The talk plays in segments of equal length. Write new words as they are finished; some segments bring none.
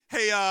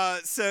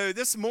So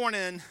this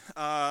morning,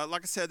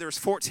 like I said, there's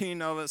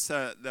 14 of us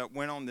that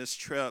went on this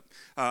trip.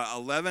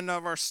 11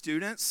 of our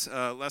students,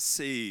 let's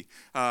see,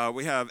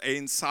 we have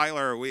Aiden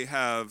Seiler, we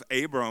have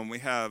Abram, we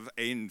have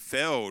Aiden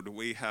Feld,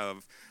 we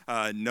have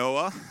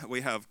Noah,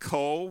 we have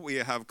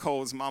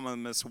Cole's mama,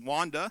 Miss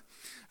Wanda,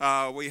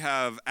 we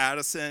have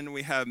Addison,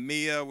 we have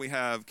Mia, we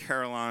have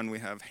Caroline, we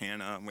have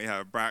Hannah, we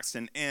have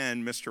Braxton,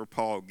 and Mr.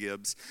 Paul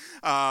Gibbs,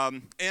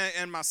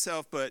 and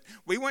myself. But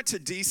we went to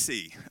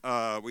D.C.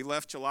 We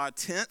left July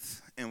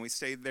 10th, and we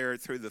stayed there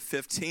through the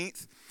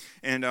 15th.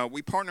 And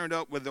we partnered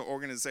up with an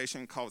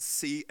organization called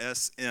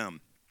CSM.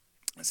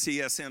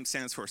 CSM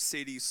stands for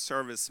City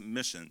Service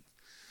Mission.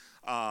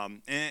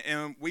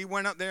 And we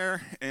went up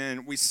there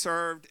and we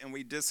served and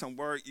we did some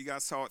work. You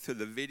guys saw it through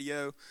the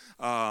video.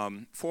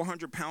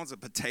 400 pounds of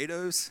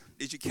potatoes.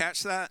 Did you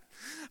catch that?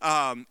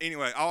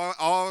 Anyway, all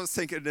I was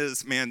thinking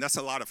is, man, that's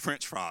a lot of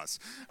French fries.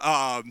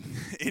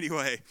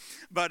 Anyway,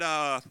 but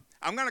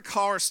I'm going to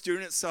call our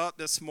students up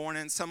this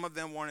morning. Some of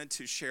them wanted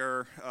to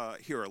share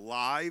here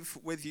live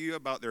with you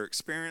about their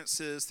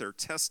experiences, their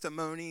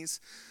testimonies.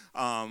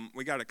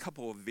 We got a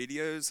couple of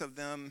videos of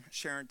them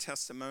sharing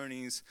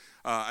testimonies.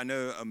 I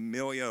know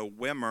Amelia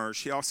Wimmer,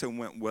 she also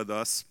went with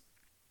us,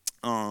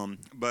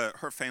 but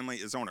her family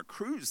is on a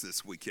cruise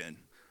this weekend.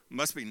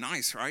 Must be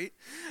nice, right?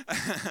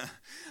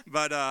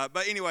 But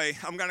anyway,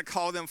 I'm going to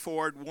call them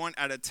forward one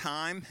at a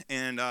time,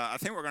 and I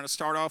think we're going to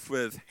start off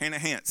with Hannah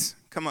Hance.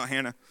 Come on,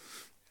 Hannah.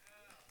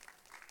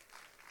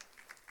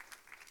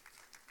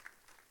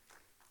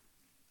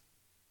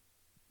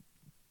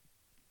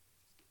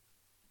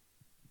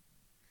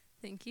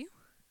 Thank you.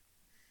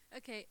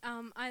 Okay,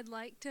 I'd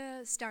like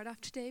to start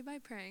off today by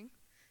praying.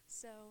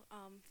 So,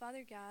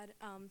 Father God,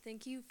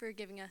 thank you for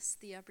giving us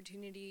the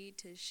opportunity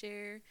to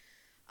share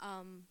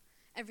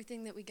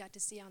everything that we got to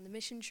see on the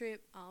mission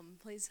trip.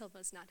 Please help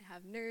us not to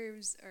have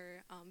nerves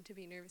or to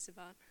be nervous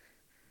about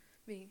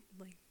me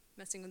like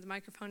messing with the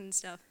microphone and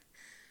stuff.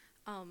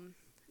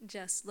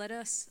 Just let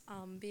us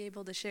be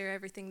able to share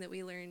everything that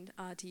we learned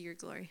to your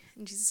glory.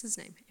 In Jesus'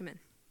 name, amen.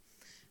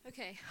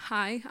 Okay,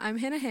 hi, I'm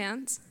Hannah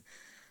Hance.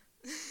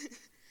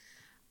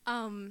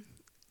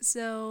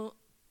 So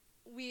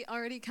we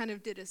already kind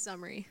of did a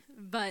summary,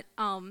 but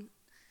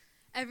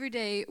every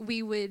day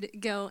we would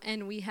go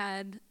and we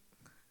had,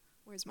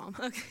 where's Mom?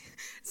 Okay,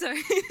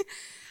 sorry.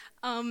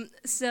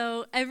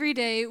 So every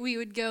day we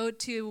would go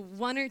to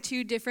one or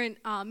two different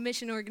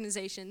mission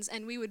organizations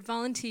and we would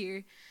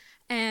volunteer.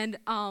 And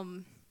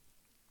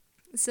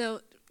so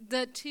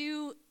the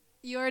two,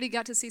 you already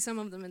got to see some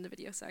of them in the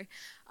video, sorry.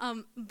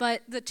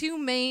 But the two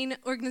main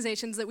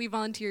organizations that we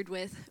volunteered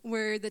with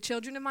were the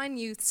Children of Mine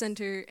Youth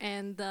Center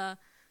and the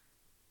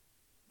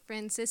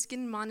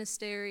Franciscan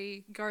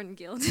Monastery Garden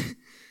Guild.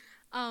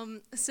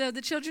 So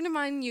the Children of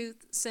Mine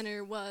Youth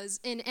Center was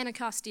in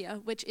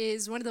Anacostia, which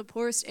is one of the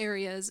poorest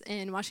areas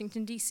in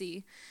Washington,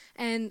 D.C.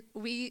 And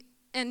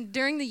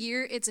during the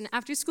year, it's an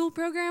after-school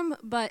program,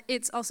 but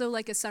it's also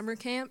like a summer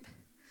camp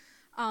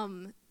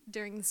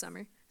during the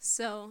summer.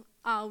 So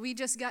we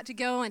just got to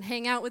go and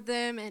hang out with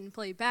them and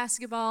play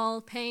basketball,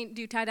 paint,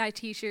 do tie-dye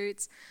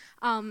T-shirts.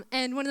 And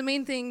one of the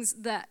main things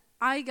that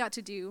I got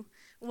to do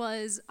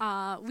was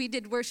we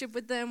did worship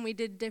with them. We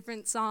did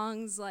different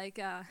songs like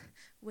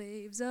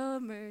Waves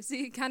of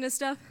Mercy kind of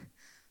stuff.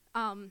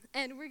 And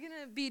we're going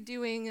to be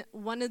doing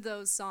one of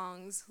those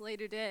songs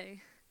later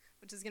today,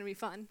 which is going to be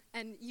fun.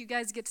 And you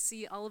guys get to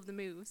see all of the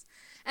moves.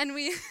 And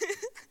we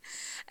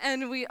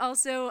and we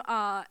also,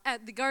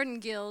 at the Garden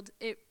Guild,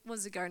 it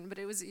was a garden, but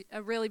it was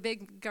a really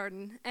big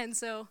garden. And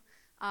so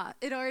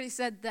it already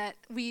said that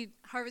we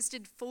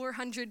harvested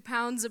 400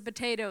 pounds of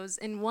potatoes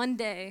in one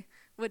day,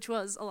 which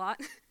was a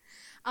lot.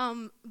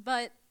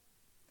 But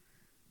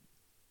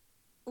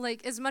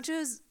like, as much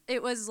as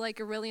it was like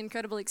a really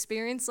incredible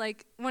experience,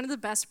 like one of the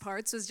best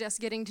parts was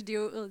just getting to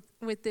do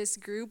it with this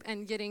group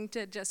and getting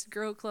to just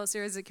grow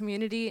closer as a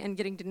community and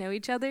getting to know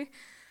each other.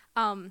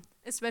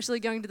 Especially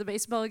going to the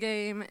baseball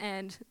game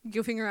and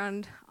goofing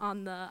around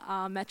on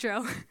the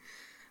metro.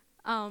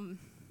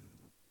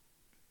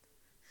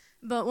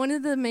 But one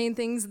of the main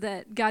things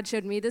that God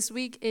showed me this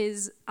week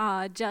is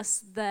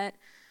just that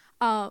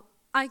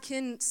I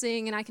can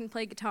sing and I can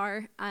play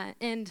guitar,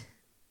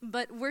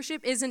 but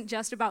worship isn't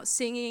just about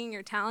singing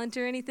or talent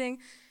or anything.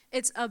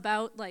 It's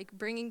about like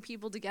bringing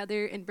people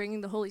together and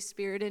bringing the Holy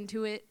Spirit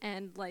into it,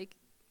 and like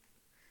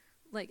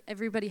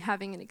everybody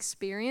having an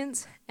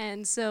experience.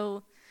 And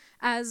so,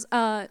 as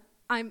I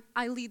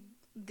lead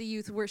the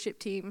youth worship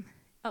team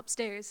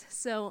upstairs,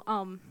 so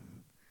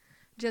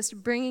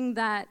just bringing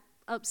that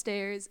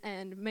upstairs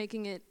and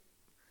making it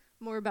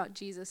more about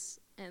Jesus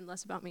and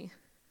less about me.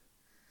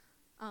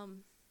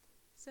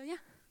 So yeah.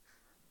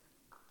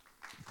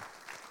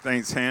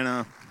 Thanks,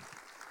 Hannah.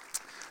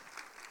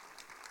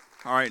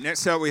 All right,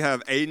 next up we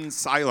have Aiden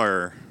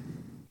Seiler.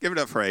 Give it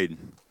up for Aiden.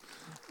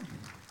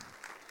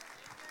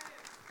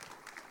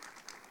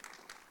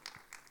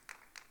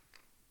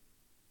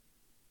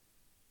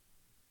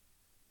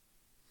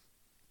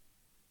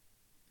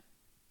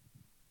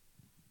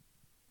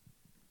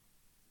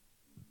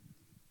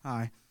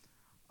 Hi.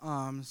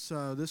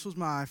 So this was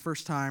my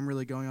first time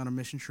really going on a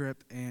mission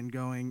trip and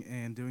going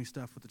and doing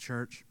stuff with the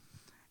church.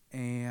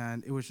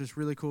 And it was just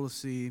really cool to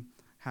see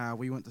how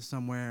we went to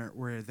somewhere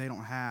where they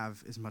don't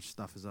have as much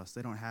stuff as us.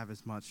 They don't have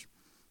as much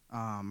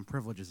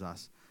privilege as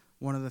us.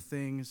 One of the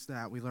things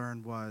that we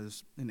learned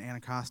was in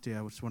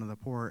Anacostia, which is one of the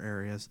poorer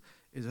areas,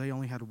 is they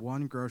only had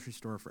one grocery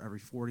store for every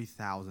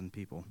 40,000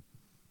 people.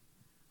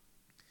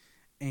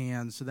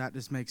 And so that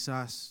just makes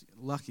us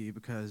lucky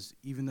because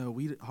even though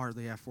we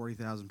hardly have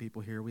 40,000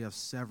 people here, we have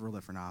several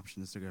different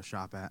options to go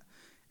shop at.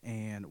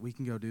 And we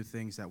can go do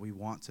things that we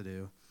want to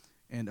do.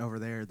 And over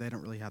there, they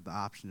don't really have the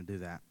option to do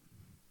that.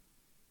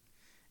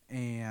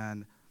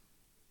 And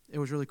it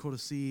was really cool to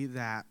see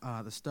that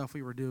the stuff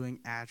we were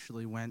doing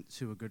actually went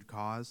to a good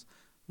cause.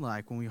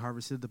 Like when we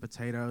harvested the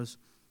potatoes,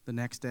 the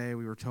next day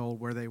we were told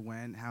where they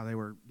went, how they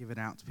were given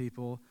out to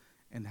people,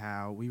 and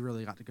how we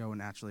really got to go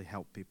and actually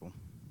help people.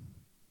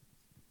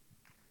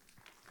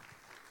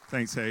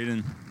 Thanks,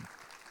 Hayden.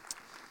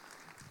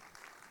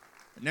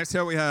 Next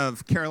up, we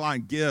have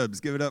Caroline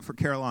Gibbs. Give it up for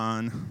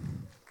Caroline.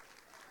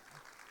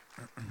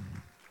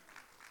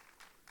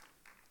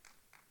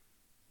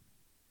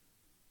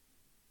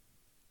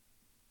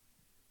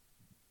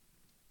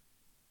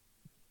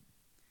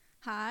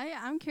 Hi,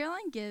 I'm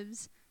Caroline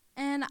Gibbs,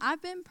 and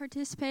I've been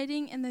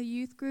participating in the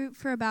youth group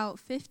for about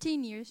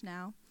 15 years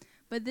now.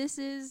 But this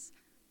is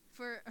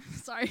for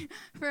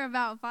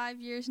about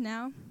 5 years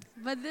now.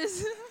 But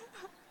this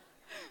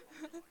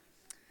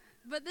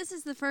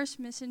is the first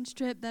missions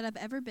trip that I've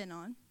ever been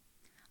on.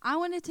 I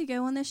wanted to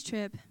go on this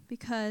trip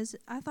because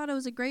I thought it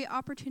was a great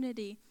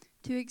opportunity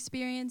to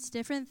experience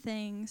different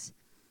things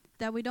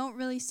that we don't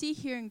really see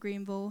here in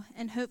Greenville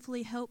and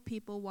hopefully help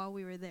people while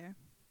we were there.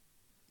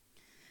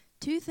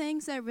 Two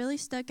things that really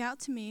stuck out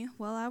to me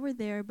while I were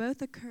there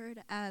both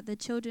occurred at the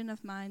Children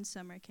of Mine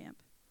summer camp.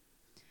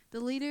 The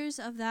leaders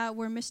of that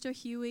were Mr.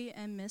 Huey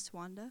and Miss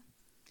Wanda.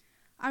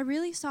 I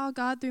really saw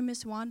God through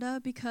Miss Wanda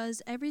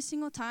because every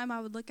single time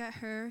I would look at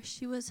her,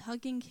 she was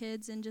hugging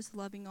kids and just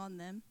loving on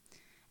them.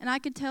 And I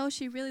could tell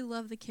she really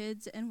loved the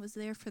kids and was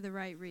there for the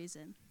right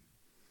reason.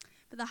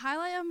 But the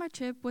highlight of my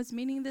trip was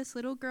meeting this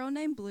little girl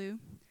named Blue.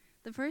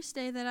 The first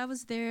day that I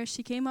was there,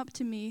 she came up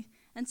to me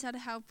and said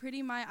how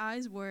pretty my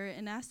eyes were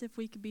and asked if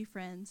we could be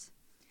friends.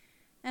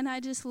 And I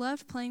just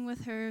loved playing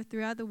with her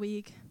throughout the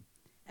week.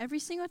 Every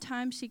single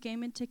time she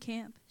came into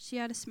camp, she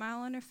had a smile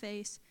on her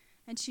face,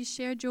 and she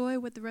shared joy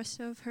with the rest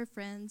of her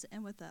friends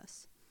and with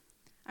us.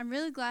 I'm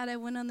really glad I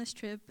went on this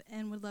trip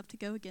and would love to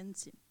go again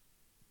soon.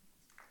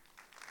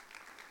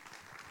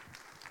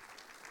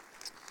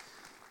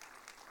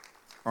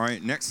 All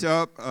right, next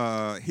up,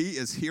 he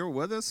is here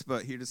with us,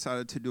 but he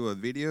decided to do a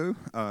video.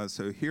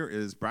 So here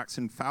is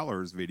Braxton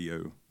Fowler's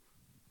video.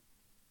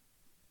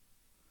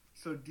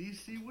 So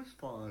DC was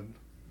fun.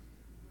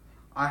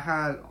 I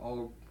had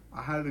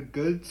a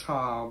good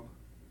time.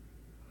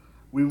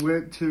 We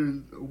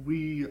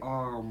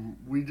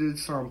did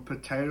some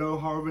potato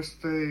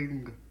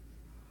harvesting,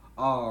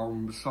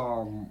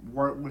 some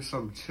work with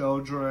some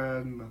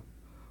children.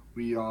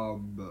 We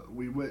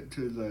went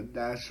to the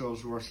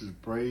Nationals versus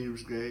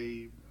Braves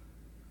game.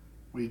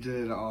 We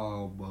did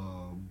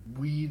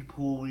weed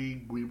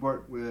pulling. We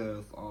worked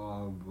with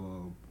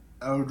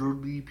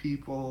elderly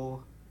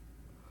people.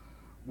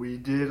 We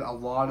did a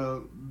lot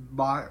of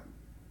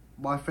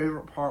my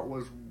favorite part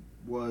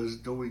was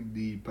doing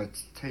the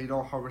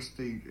potato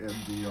harvesting and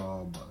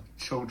the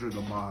Children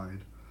of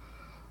Mine.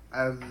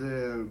 And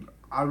then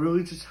I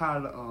really just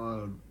had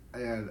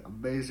an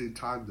amazing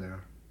time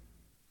there.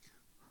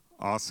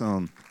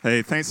 Awesome.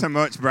 Hey, thanks so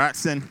much,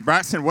 Braxton.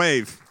 Braxton,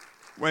 wave.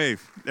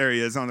 Wave. There he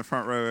is on the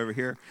front row over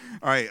here.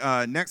 All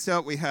right, next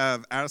up we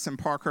have Addison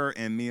Parker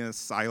and Mia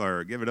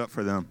Seiler. Give it up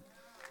for them.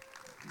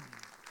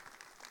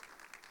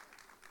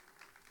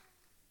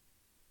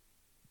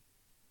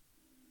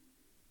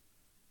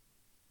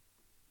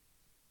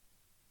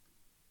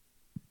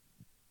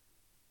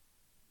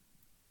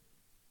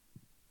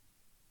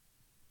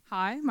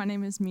 Hi, my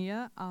name is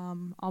Mia.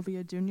 I'll be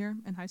a junior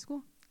in high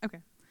school. Okay.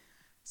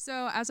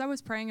 So as I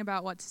was praying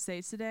about what to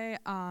say today,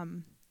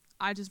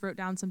 I just wrote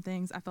down some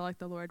things I felt like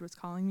the Lord was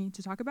calling me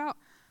to talk about.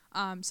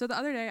 So the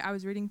other day I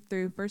was reading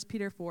through 1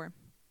 Peter 4,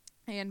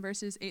 and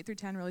verses 8 through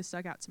 10 really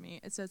stuck out to me.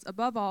 It says,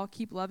 "Above all,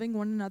 keep loving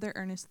one another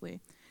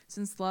earnestly,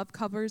 since love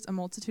covers a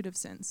multitude of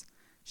sins.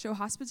 Show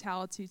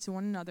hospitality to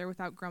one another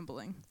without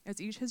grumbling. As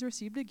each has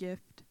received a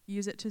gift,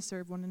 use it to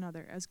serve one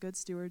another as good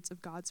stewards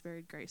of God's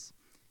varied grace."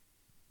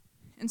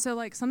 And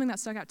so, something that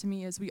stuck out to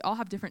me is we all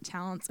have different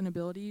talents and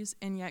abilities,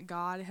 and yet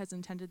God has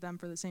intended them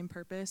for the same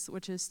purpose,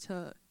 which is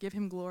to give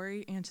him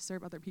glory and to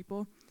serve other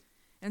people.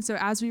 And so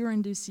as we were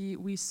in DC,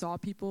 we saw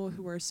people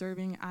who were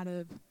serving out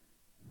of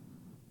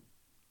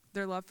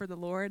their love for the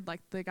Lord,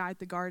 like the guy at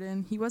the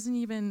garden. He wasn't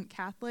even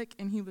Catholic,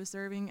 and he was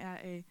serving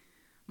at a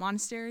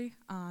monastery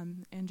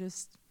and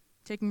just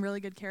taking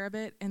really good care of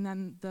it. And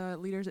then the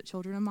leaders at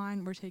Children of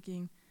Mine were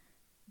taking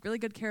really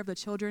good care of the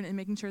children and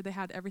making sure they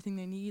had everything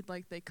they need,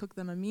 like they cook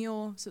them a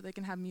meal so they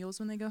can have meals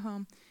when they go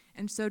home.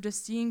 And so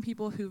just seeing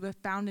people who have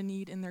found a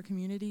need in their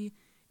community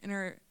and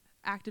are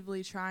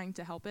actively trying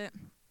to help it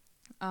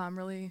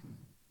really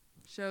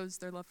shows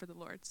their love for the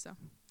Lord. So,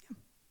 yeah.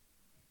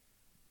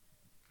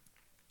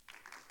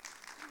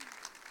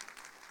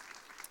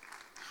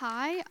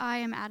 Hi, I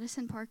am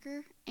Addison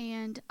Parker,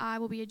 and I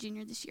will be a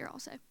junior this year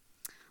also.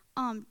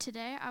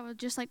 Today, I would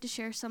just like to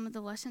share some of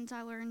the lessons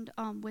I learned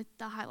with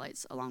the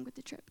highlights along with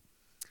the trip.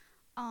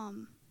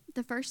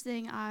 The first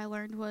thing I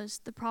learned was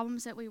the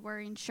problems that we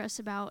worry and stress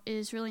about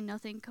is really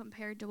nothing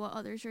compared to what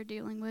others are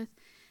dealing with.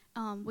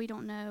 We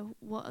don't know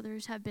what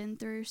others have been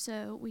through,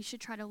 so we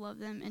should try to love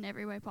them in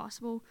every way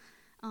possible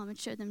and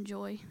show them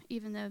joy,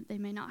 even though they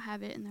may not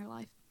have it in their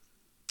life.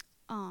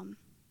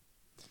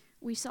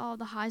 We saw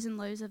the highs and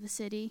lows of the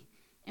city,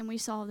 and we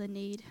saw the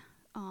need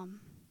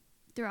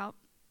throughout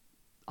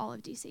all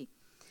of DC.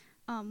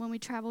 When we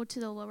traveled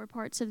to the lower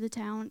parts of the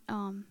town,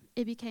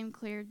 it became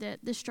clear that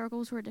the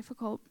struggles were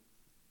difficult,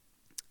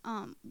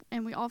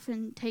 and we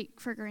often take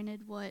for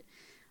granted what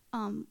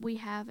we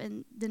have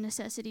and the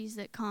necessities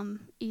that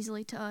come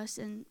easily to us,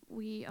 and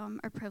we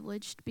are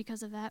privileged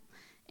because of that,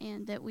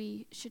 and that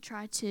we should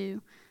try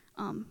to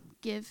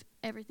give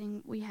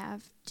everything we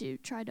have to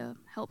try to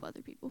help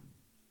other people.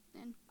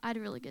 And I had a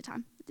really good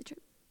time with the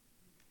trip.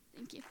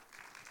 Thank you.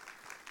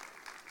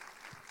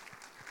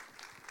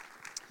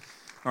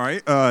 All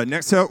right,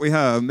 next up we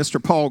have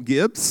Mr. Paul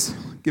Gibbs.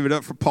 Give it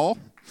up for Paul.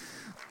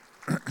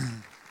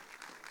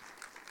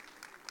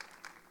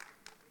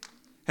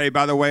 Hey,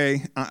 by the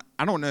way,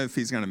 I don't know if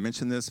he's going to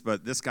mention this,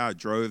 but this guy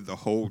drove the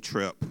whole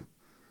trip,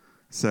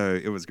 so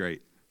it was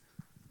great.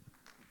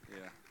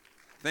 Yeah.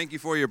 Thank you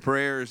for your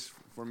prayers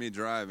for me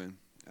driving.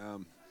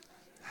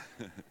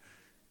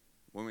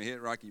 When we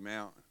hit Rocky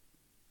Mount,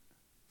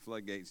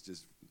 floodgates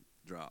just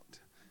dropped.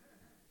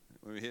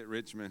 When we hit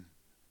Richmond,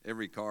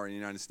 every car in the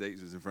United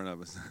States was in front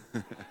of us.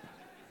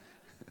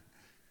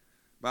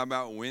 By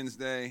about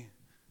Wednesday,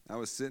 I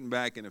was sitting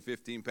back in a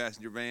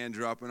 15-passenger van,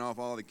 dropping off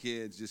all the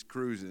kids, just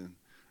cruising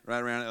right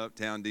around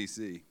uptown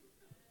D.C.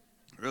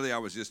 Really, I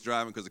was just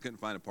driving because I couldn't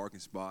find a parking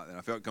spot that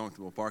I felt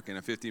comfortable parking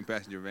a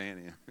 15-passenger van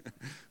in.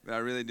 But I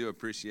really do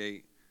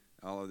appreciate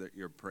all of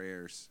your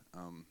prayers.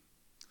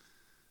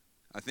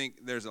 I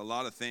think there's a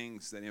lot of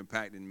things that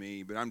impacted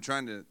me, but I'm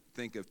trying to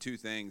think of two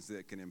things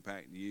that can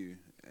impact you.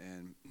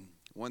 And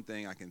one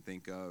thing I can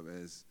think of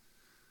is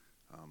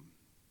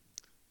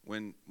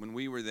when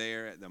we were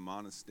there at the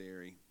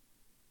monastery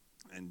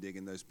and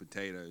digging those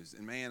potatoes.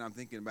 And, man, I'm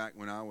thinking back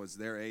when I was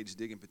their age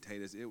digging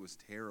potatoes, it was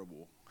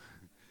terrible.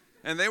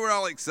 And they were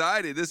all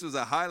excited. This was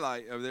a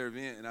highlight of their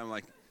event. And I'm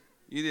like,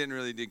 you didn't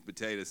really dig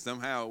potatoes.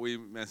 Somehow we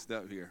messed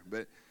up here.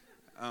 But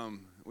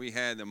we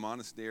had the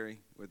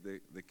monastery with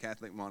the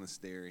Catholic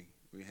monastery.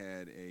 We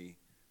had a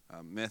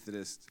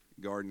Methodist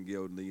Garden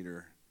Guild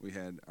leader. We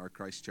had our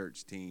Christ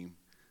Church team.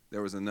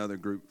 There was another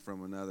group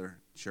from another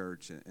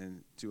church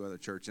and two other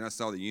churches. And I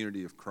saw the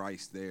unity of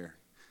Christ there.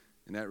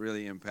 And that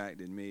really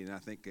impacted me. And I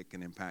think it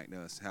can impact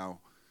us, how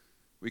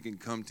we can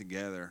come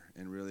together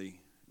and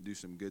really do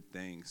some good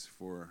things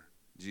for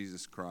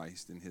Jesus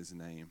Christ in his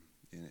name.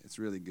 And it's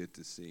really good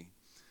to see.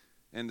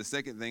 And the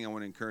second thing I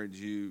want to encourage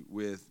you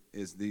with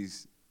is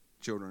these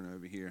children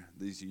over here,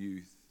 these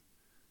youth.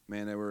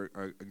 Man, they were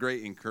a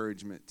great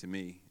encouragement to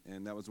me.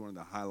 And that was one of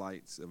the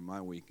highlights of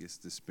my week, is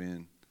to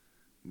spend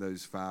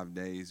those 5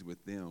 days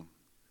with them.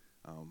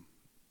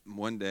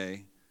 One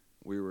day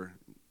we were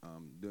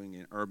doing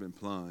an urban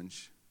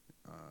plunge,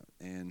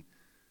 and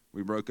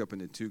we broke up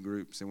into two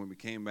groups. And when we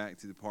came back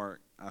to the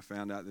park, I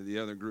found out that the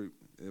other group,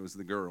 it was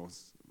the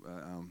girls.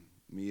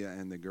 Mia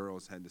and the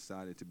girls had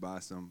decided to buy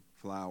some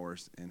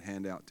flowers and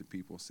hand out to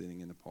people sitting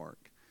in the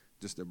park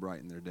just to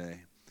brighten their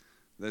day.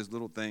 Those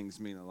little things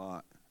mean a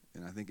lot,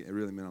 and I think it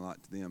really meant a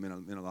lot to them. It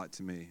meant a lot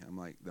to me. I'm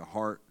like, the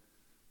heart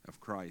of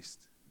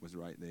Christ was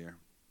right there.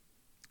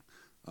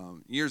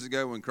 Years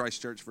ago when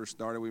Christ Church first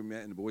started, we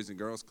met in the Boys and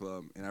Girls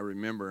Club, and I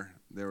remember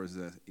there was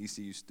a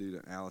ECU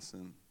student,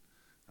 Allison,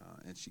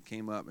 and she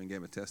came up and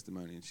gave a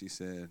testimony, and she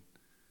said,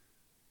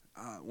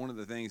 one of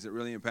the things that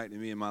really impacted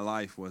me in my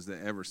life was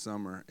that every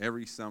summer,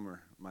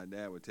 my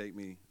dad would take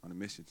me on a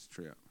missions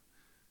trip,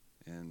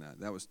 and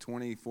that was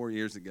 24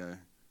 years ago,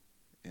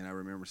 and I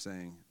remember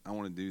saying, I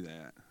want to do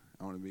that.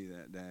 I want to be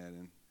that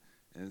dad,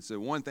 and so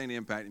one thing that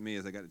impacted me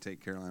is I got to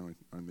take Caroline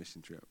on a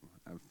mission trip.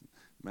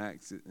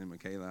 Max and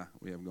Michaela,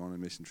 we have gone on a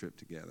mission trip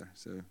together.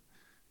 So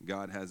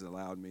God has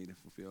allowed me to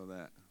fulfill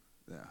that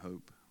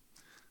hope.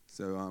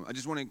 So I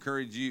just want to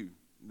encourage you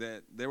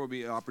that there will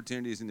be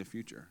opportunities in the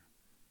future.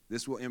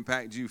 This will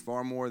impact you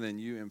far more than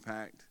you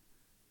impact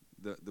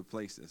the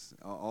places.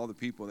 All the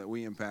people that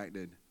we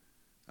impacted,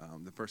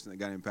 the person that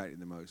got impacted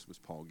the most was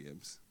Paul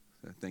Gibbs.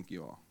 So thank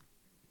you all.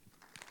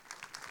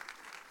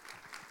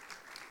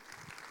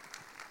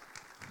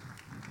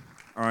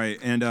 All right,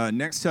 and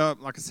next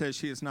up, like I said,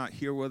 she is not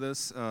here with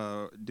us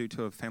due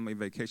to a family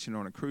vacation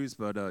on a cruise,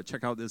 but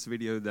check out this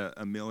video that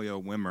Amelia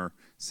Wimmer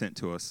sent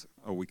to us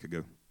a week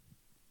ago.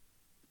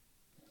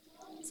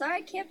 Sorry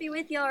I can't be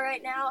with y'all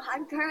right now.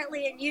 I'm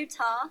currently in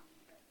Utah.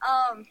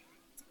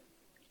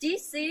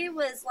 DC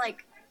was,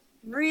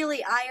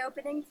 really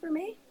eye-opening for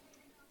me.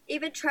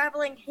 Even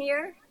traveling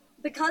here,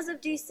 because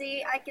of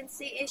DC, I can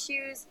see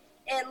issues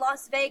in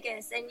Las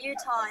Vegas and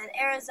Utah and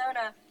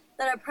Arizona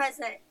that are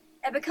present.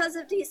 And because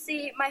of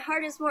DC, my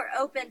heart is more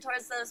open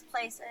towards those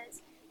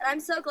places. And I'm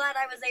so glad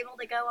I was able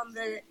to go on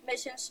the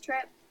missions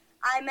trip.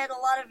 I met a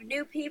lot of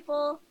new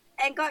people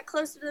and got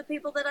closer to the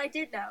people that I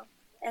did know.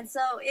 And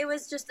so it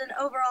was just an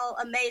overall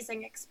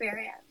amazing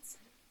experience.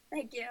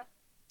 Thank you.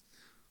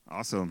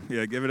 Awesome.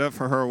 Yeah, give it up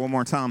for her one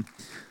more time.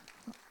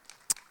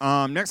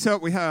 Next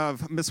up, we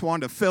have Miss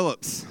Wanda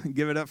Phillips.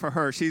 Give it up for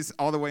her. She's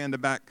all the way in the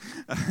back.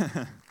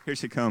 Here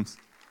she comes.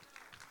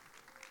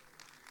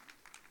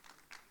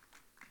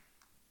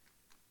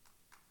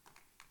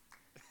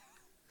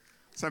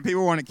 Some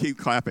people want to keep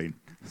clapping.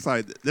 It's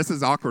like, this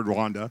is awkward,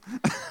 Wanda.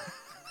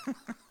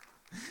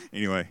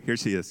 Anyway, here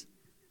she is.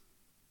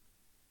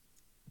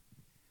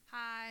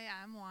 Hi,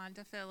 I'm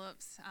Wanda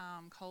Phillips,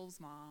 Cole's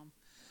mom.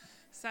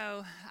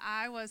 So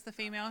I was the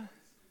female,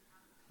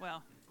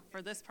 well,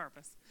 for this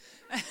purpose.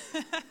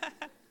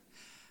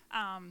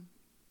 I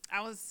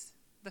was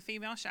the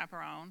female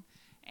chaperone,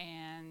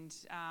 and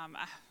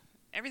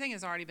everything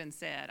has already been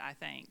said, I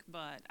think,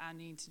 but I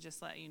need to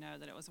just let you know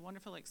that it was a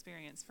wonderful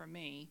experience for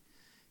me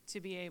to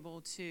be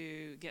able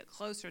to get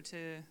closer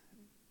to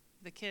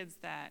the kids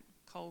that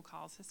Cole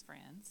calls his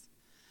friends,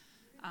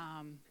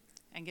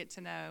 and get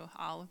to know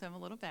all of them a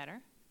little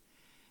better.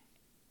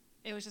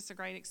 It was just a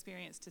great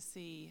experience to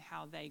see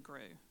how they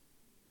grew,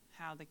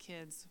 how the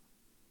kids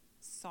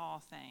saw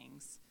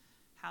things,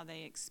 how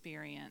they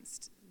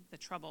experienced the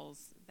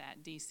troubles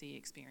that DC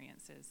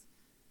experiences,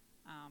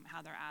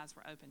 how their eyes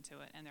were open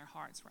to it and their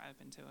hearts were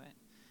open to it.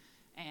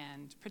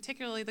 And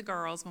particularly the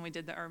girls, when we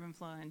did the urban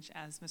plunge,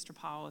 as Mr.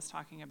 Paul was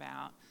talking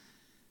about,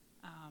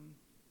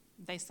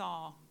 they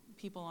saw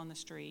people on the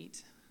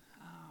street,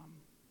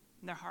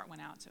 their heart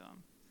went out to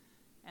them.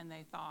 And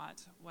they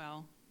thought,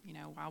 well, you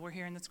know, while we're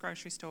here in this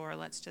grocery store,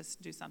 let's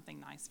just do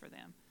something nice for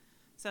them.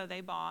 So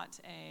they bought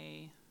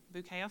a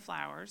bouquet of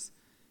flowers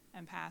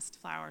and passed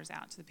flowers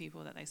out to the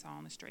people that they saw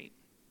on the street.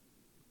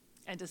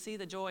 And to see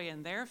the joy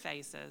in their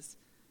faces,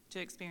 to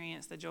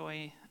experience the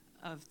joy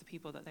of the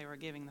people that they were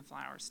giving the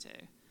flowers to.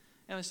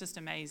 It was just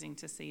amazing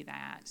to see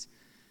that,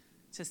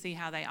 to see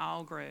how they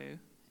all grew,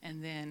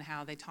 and then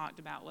how they talked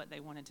about what they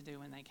wanted to do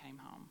when they came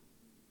home.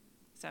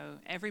 So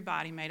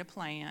everybody made a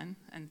plan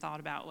and thought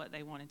about what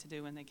they wanted to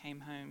do when they came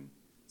home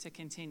to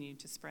continue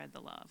to spread the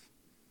love.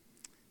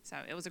 So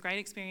it was a great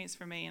experience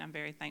for me, and I'm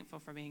very thankful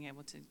for being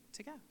able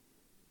to go.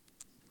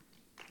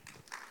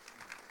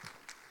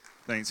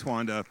 Thanks,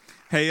 Wanda.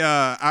 Hey,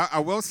 I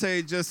will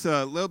say just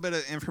a little bit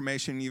of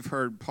information. You've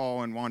heard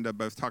Paul and Wanda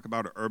both talk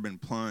about an urban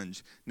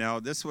plunge. Now,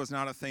 this was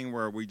not a thing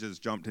where we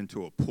just jumped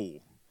into a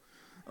pool,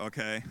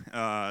 okay?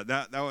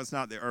 That was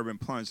not the urban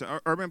plunge.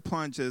 The urban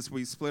plunge is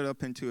we split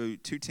up into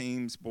two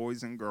teams,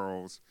 boys and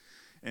girls,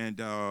 and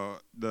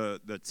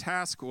the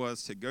task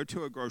was to go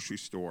to a grocery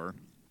store,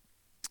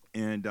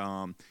 and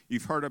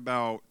you've heard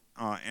about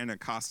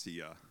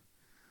Anacostia,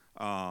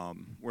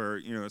 where,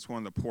 you know, it's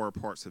one of the poorer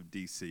parts of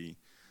D.C.,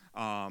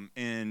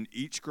 and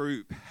each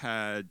group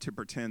had to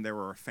pretend they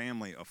were a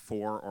family of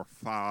 4 or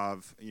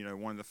 5. You know,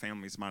 one of the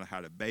families might have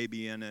had a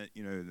baby in it.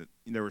 You know,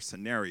 there were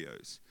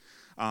scenarios.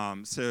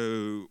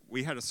 So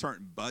we had a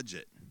certain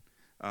budget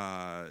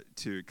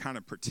to kind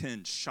of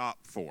pretend shop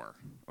for,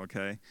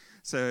 okay?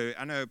 So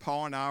I know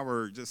Paul and I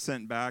were just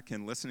sitting back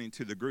and listening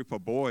to the group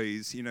of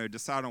boys, you know,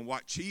 decide on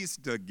what cheese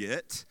to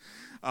get,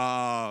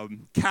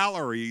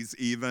 calories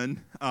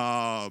even.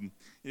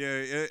 You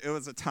know, it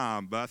was a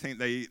time, but I think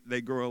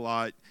they grew a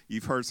lot.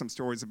 You've heard some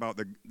stories about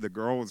the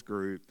girls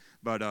group,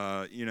 but,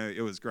 you know,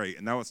 it was great.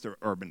 And that was the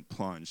urban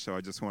plunge, so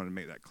I just wanted to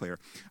make that clear.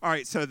 All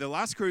right, so the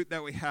last group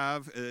that we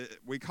have,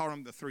 we call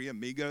them the Three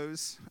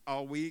Amigos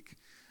all week.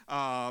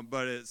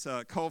 But it's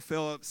Cole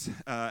Phillips,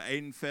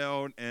 Aiden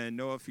Feld, and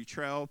Noah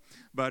Futrell.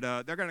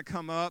 But they're going to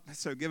come up,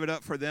 so give it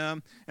up for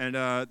them. And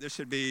this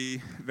should be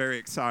very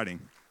exciting.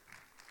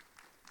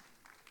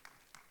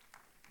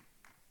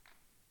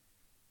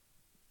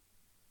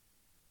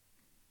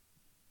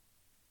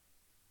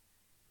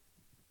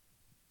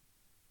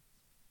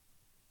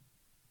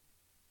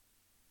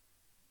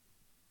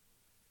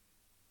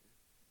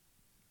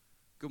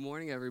 Good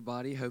morning,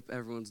 everybody. Hope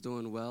everyone's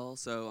doing well.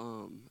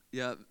 So,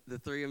 yeah, the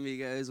Three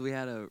Amigos, we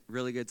had a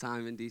really good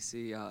time in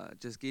D.C.,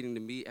 just getting to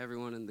meet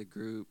everyone in the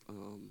group.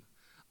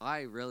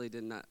 I really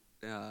did not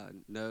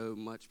know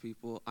much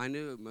people. I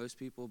knew most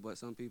people, but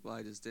some people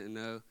I just didn't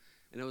know.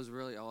 And it was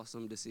really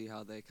awesome to see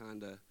how I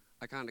kind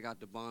of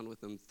got to bond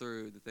with them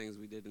through the things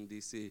we did in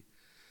D.C.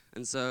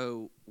 And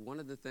so one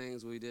of the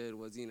things we did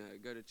was, you know,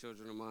 go to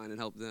Children of Mine and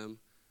help them.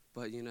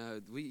 But, you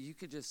know, you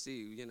could just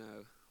see, you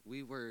know,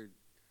 we were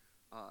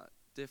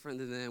different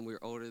than them, we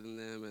were older than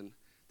them, and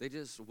they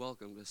just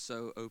welcomed us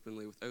so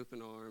openly with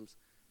open arms,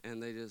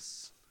 and they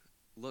just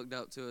looked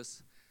up to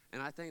us.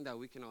 And I think that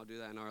we can all do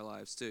that in our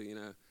lives too. You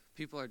know,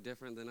 people are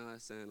different than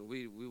us, and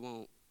we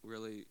won't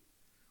really,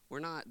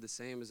 we're not the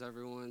same as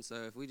everyone. So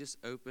if we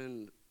just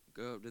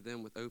go up to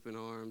them with open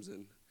arms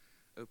and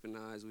open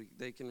eyes,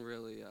 they can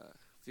really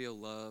feel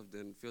loved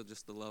and feel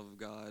just the love of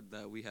God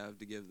that we have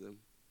to give them.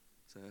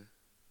 So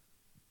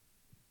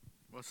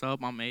What's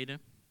up? I'm Aiden.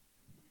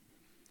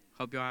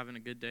 Hope y'all having a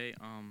good day.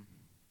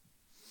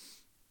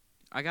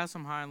 I got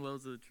some high and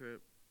lows of the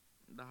trip.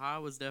 The high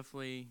was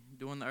definitely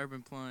doing the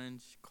urban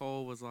plunge.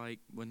 Cole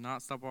would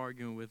not stop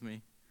arguing with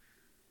me.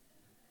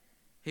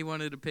 He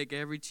wanted to pick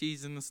every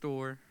cheese in the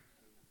store.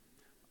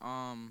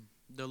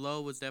 The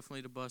low was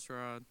definitely the bus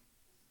ride.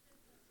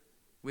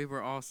 We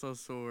were all so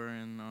sore,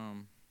 and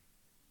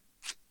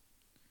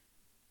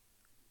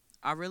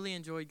I really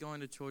enjoyed going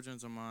to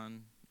Children's of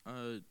Mine.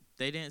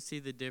 They didn't see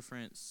the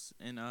difference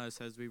in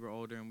us as we were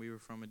older and we were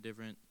from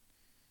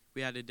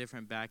we had a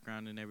different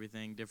background and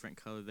everything, different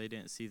color. They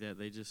didn't see that.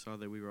 They just saw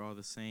that we were all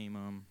the same.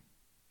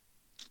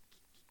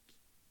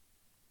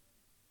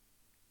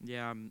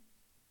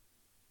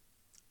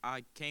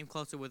 I came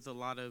closer with a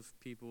lot of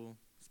people,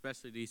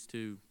 especially these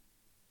two.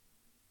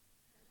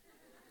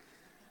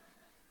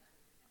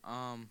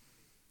 I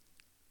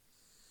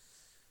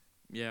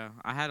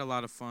had a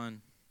lot of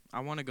fun. I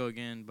want to go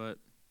again, but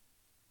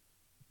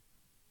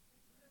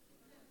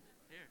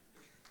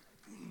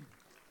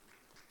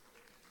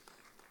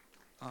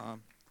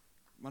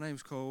My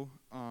name's Cole.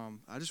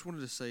 I just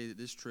wanted to say that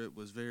this trip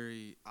was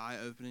very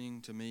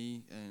eye-opening to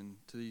me and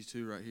to these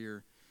two right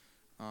here.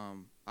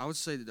 I would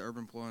say that the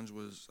Urban Plunge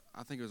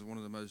I think it was one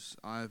of the most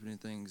eye-opening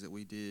things that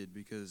we did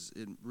because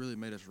it really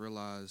made us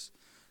realize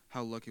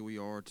how lucky we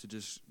are to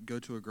just go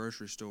to a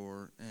grocery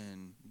store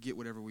and get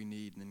whatever we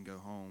need and then go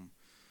home.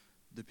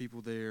 The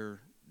people there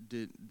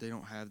they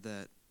don't have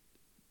that.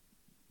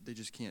 They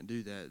just can't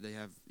do that. They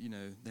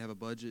have a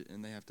budget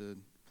and they have to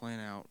plan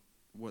out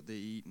what they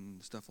eat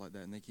and stuff like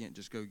that, and they can't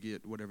just go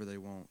get whatever they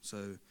want.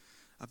 So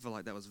I feel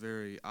like that was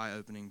very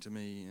eye-opening to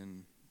me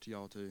and to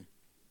y'all too.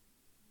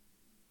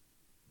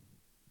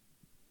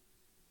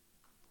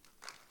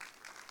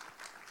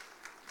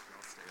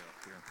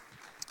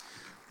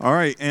 All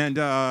right, and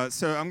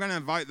so I'm going to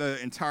invite the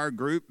entire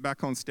group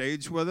back on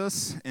stage with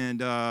us.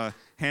 And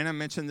Hannah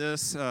mentioned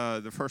this,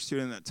 the first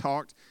student that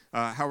talked,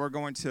 how we're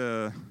going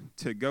to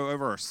go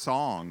over a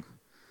song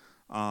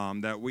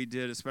that we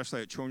did,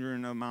 especially at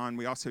Children of Mine.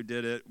 We also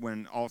did it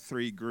when all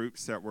three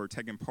groups that were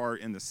taking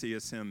part in the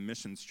CSM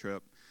missions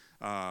trip,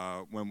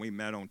 when we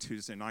met on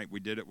Tuesday night, we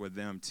did it with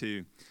them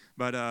too.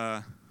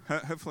 But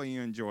hopefully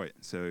you enjoy it.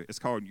 So it's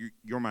called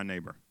You're My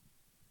Neighbor.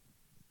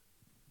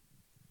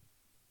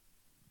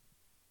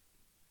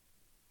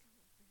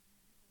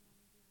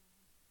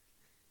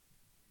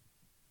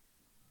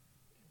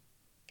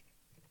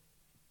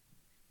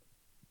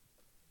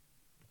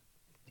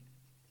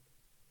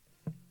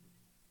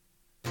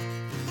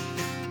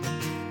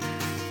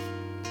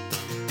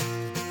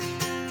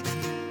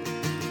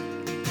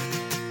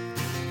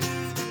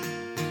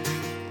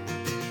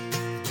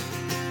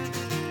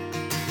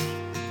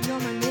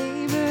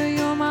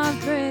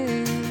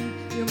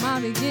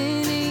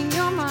 Beginning,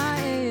 you're my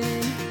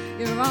end.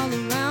 You're all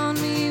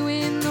around me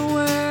when the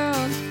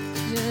world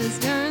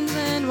just turns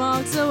and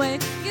walks away.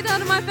 Get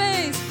out of my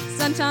face,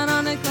 sunshine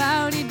on a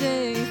cloudy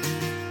day.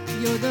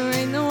 You're the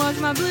rain that washed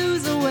my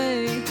blues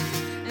away.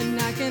 And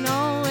I can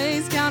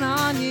always count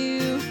on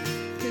you,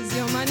 'cause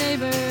you're my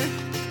neighbor,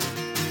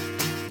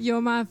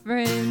 you're my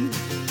friend.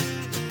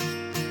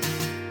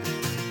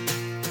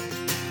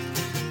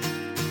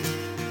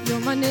 You're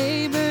my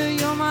neighbor,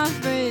 you're my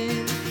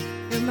friend.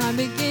 You're my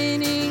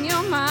beginning,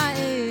 you're my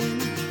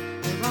end.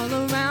 You're all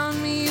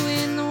around me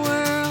when the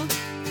world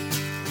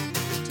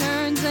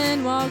turns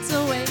and walks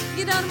away.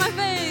 Get out of my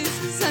face,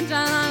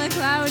 sunshine on a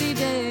cloudy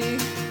day.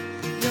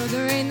 You're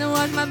the rain that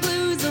washed my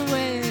blues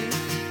away.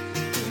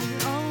 I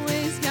can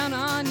always count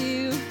on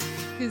you,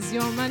 'cause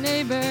you're my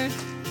neighbor,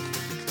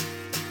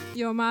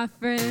 you're my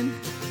friend.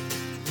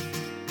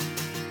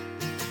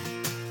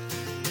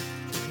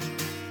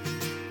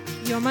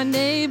 You're my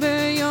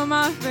neighbor, you're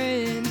my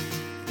friend.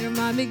 You're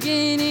my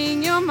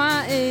beginning, you're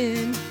my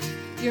end.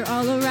 You're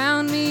all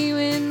around me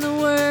when the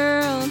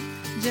world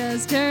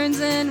just turns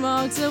and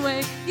walks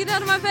away. Get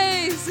out of my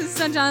face, it's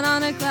sunshine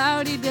on a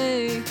cloudy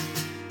day.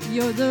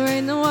 You're the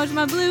rain that washed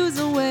my blues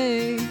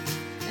away.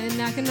 And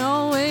I can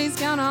always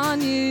count on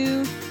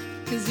you,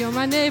 'cause you're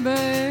my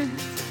neighbor,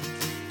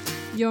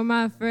 you're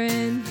my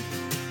friend.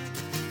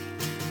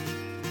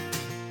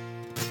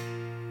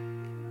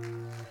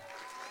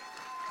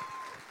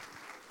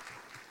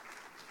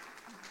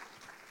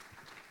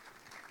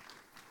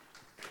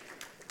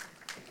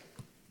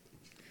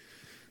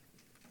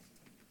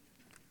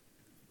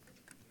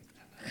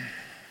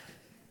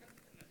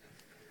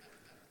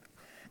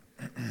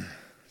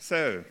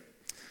 So,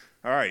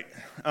 all right.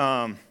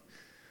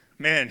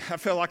 Man, I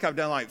feel like I've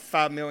done like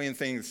 5 million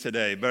things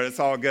today, but it's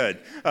all good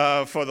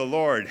for the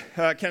Lord.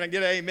 Can I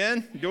get an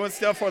amen? Doing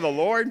stuff for the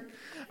Lord?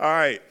 All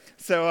right.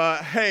 So,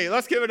 hey,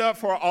 let's give it up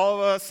for all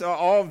of us,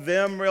 all of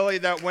them really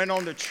that went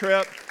on the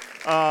trip.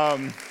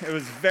 It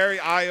was very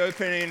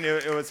eye-opening.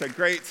 It was a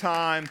great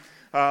time.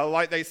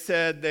 Like they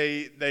said,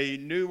 they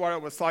knew what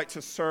it was like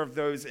to serve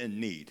those in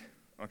need.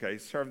 Okay,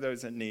 serve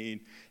those in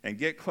need and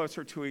get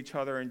closer to each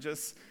other and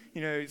just,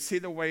 see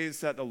the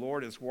ways that the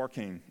Lord is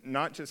working,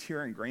 not just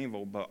here in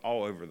Greenville, but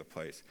all over the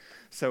place.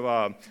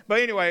 So, but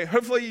anyway,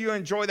 hopefully you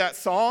enjoy that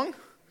song.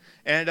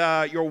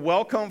 And you're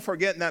welcome for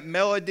getting that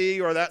melody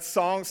or that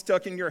song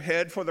stuck in your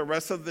head for the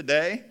rest of the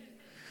day.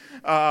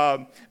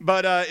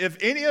 But if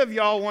any of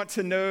y'all want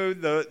to know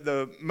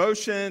the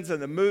motions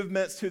and the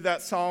movements to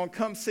that song,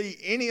 come see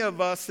any of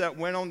us that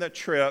went on the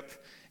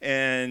trip,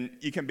 and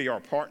you can be our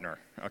partner,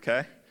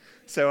 okay?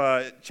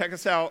 So check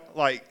us out,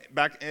 like,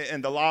 back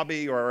in the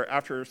lobby or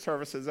after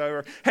service is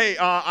over. Hey,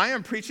 I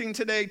am preaching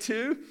today,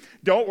 too.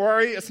 Don't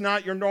worry, it's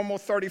not your normal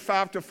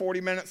 35 to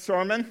 40-minute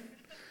sermon.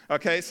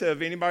 Okay, so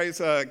if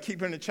anybody's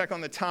keeping a check on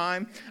the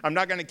time, I'm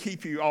not going to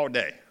keep you all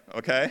day,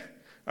 okay?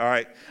 All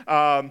right.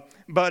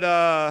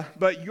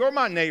 But you're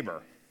my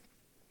neighbor.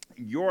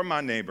 You're my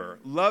neighbor.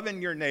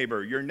 Loving your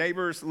neighbor. Your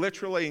neighbor's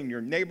literally in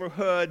your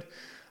neighborhood.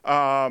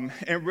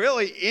 And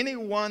really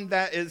anyone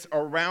that is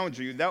around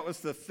you. That was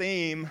the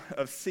theme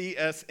of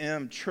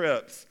CSM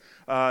trips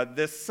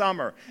this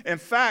summer. In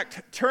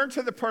fact, turn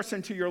to the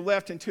person to your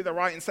left and to the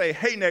right and say,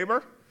 hey,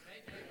 neighbor.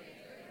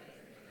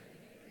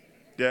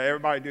 Did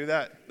everybody do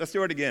that? Let's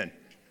do it again.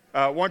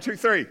 1, 2,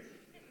 3.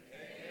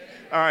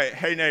 All right,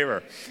 hey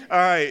neighbor. All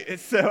right,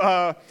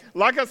 so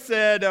like I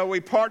said,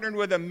 we partnered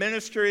with a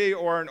ministry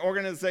or an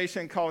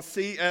organization called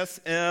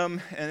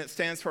CSM, and it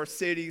stands for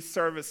City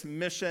Service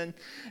Mission.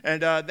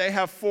 And they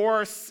have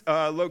 4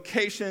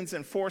 locations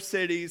in 4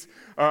 cities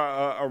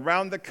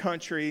around the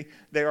country.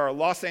 They are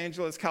Los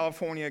Angeles,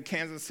 California,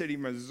 Kansas City,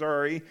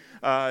 Missouri,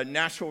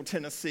 Nashville,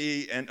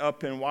 Tennessee, and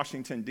up in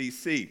Washington,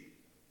 D.C.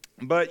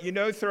 But, you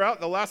know, throughout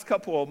the last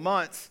couple of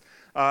months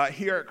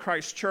here at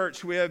Christ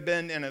Church, we have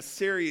been in a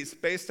series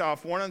based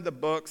off one of the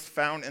books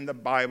found in the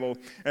Bible.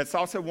 And it's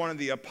also one of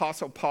the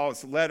Apostle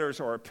Paul's letters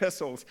or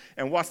epistles.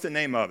 And what's the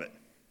name of it?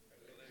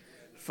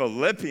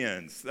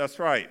 Philippians. That's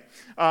right.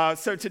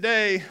 So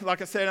today,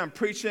 like I said, I'm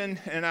preaching,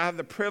 and I have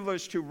the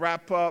privilege to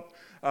wrap up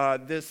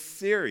this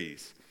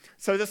series.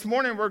 So this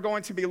morning, we're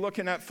going to be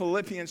looking at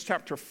Philippians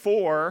chapter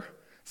 4,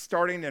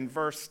 starting in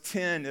verse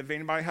 10. If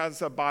anybody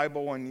has a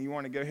Bible and you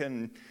want to go ahead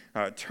and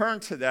turn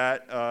to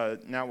that,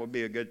 now would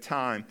be a good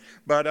time.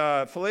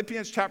 But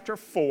Philippians chapter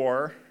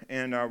 4,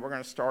 and we're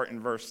going to start in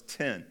verse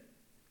 10.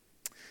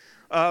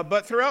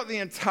 But throughout the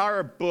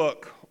entire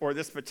book, or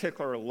this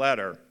particular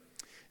letter,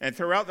 and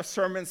throughout the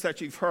sermons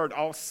that you've heard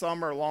all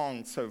summer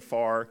long so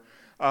far,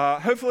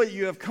 hopefully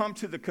you have come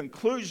to the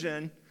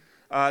conclusion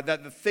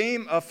that the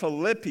theme of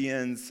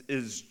Philippians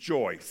is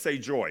joy. Say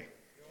joy.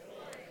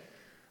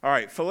 All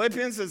right,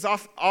 Philippians is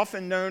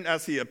often known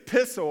as the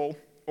epistle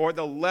or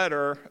the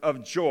letter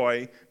of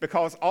joy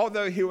because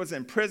although he was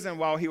in prison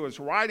while he was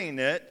writing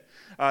it,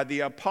 the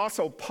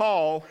Apostle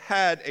Paul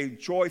had a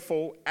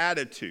joyful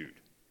attitude.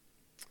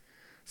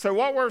 So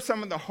what were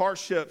some of the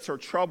hardships or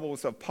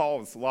troubles of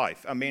Paul's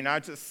life? I mean, I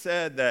just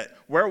said that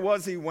where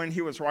was he when he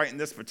was writing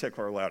this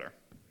particular letter?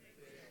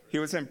 He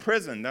was in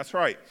prison, that's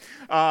right.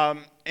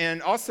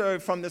 And also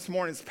from this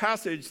morning's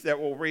passage that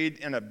we'll read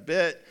in a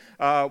bit,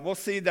 we'll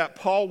see that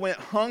Paul went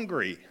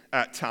hungry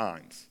at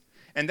times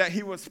and that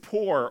he was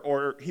poor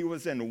or he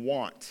was in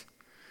want.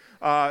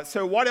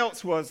 So what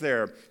else was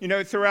there? You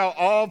know, throughout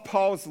all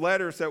Paul's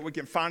letters that we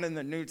can find in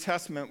the New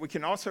Testament, we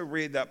can also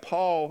read that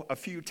Paul a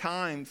few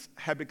times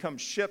had become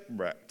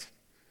shipwrecked.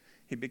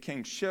 He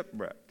became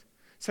shipwrecked.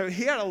 So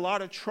he had a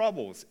lot of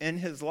troubles in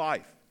his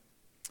life.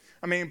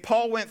 I mean,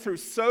 Paul went through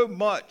so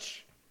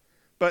much,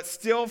 but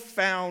still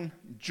found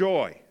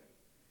joy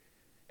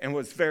and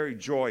was very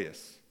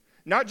joyous.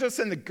 Not just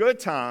in the good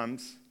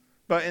times,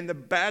 but in the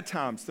bad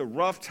times, the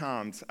rough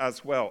times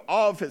as well.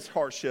 All of his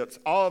hardships,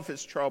 all of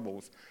his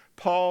troubles,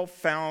 Paul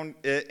found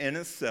it in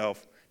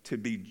himself to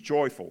be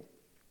joyful.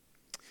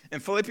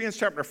 In Philippians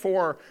chapter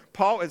 4,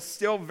 Paul is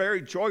still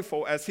very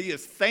joyful as he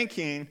is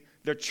thanking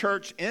the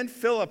church in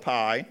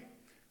Philippi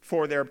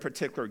for their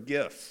particular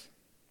gifts.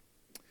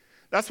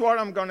 That's what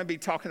I'm going to be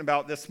talking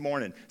about this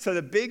morning. So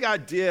the big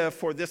idea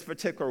for this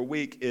particular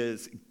week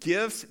is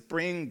gifts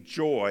bring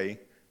joy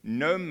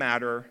no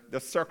matter the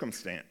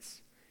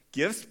circumstance.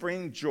 Gifts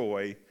bring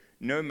joy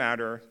no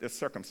matter the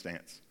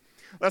circumstance.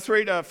 Let's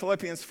read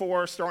Philippians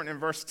 4, starting in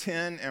verse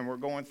 10, and we're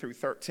going through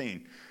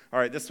 13. All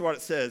right, this is what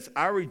it says.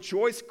 I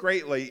rejoice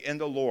greatly in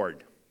the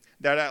Lord,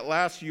 that at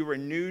last you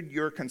renewed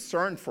your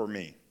concern for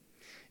me.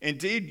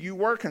 Indeed, you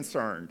were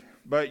concerned,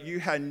 but you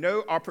had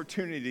no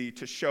opportunity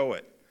to show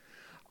it.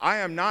 I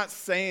am not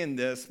saying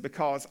this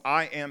because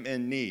I am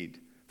in need,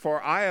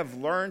 for I have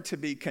learned to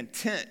be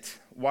content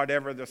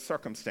whatever the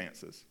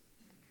circumstances.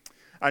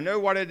 I know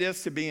what it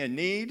is to be in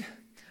need.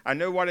 I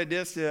know what it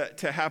is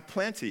to have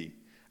plenty.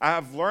 I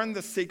have learned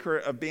the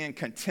secret of being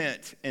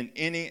content in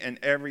any and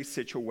every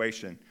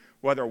situation,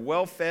 whether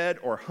well-fed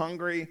or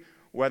hungry,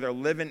 whether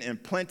living in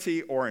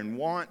plenty or in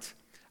want.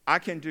 I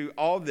can do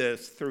all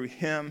this through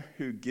him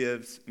who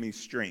gives me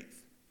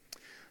strength.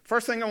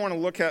 First thing I want to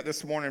look at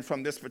this morning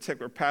from this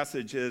particular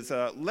passage is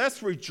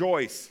let's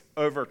rejoice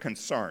over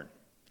concern.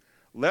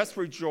 Let's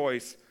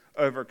rejoice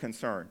over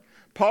concern.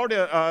 Paul,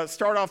 to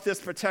start off this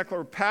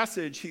particular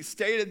passage, he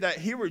stated that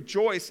he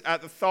rejoiced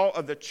at the thought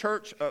of the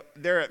church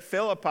there at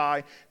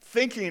Philippi,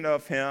 thinking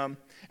of him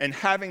and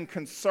having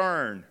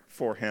concern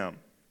for him.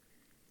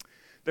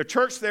 The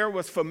church there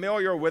was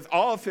familiar with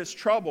all of his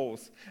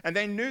troubles, and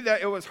they knew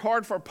that it was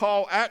hard for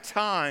Paul at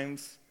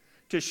times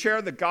to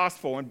share the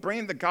gospel and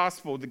bring the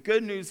gospel, the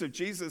good news of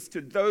Jesus, to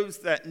those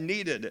that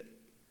needed it.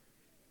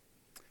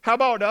 How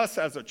about us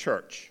as a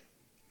church?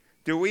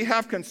 Do we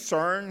have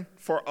concern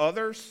for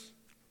others?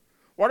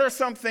 What are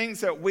some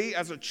things that we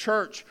as a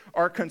church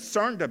are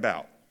concerned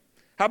about?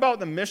 How about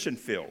the mission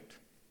field?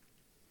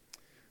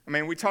 I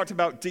mean, we talked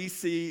about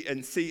DC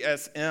and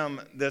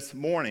CSM this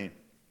morning.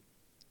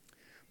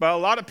 But a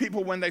lot of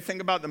people, when they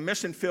think about the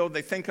mission field,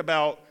 they think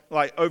about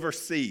like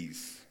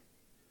overseas.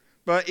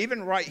 But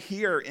even right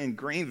here in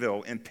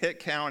Greenville, in Pitt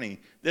County,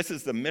 this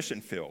is the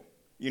mission field.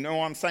 You know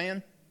what I'm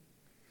saying?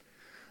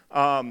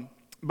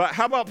 But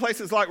how about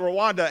places like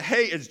Rwanda?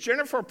 Hey, is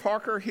Jennifer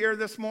Parker here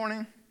this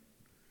morning?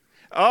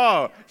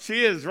 Oh,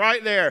 she is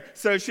right there.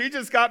 So she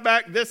just got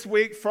back this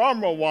week from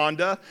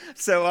Rwanda.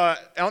 So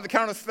on the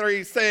count of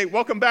three, say,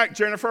 welcome back,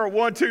 Jennifer.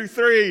 1, 2,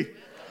 3.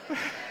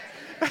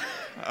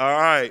 All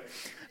right.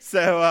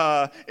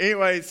 So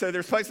anyway, so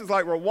there's places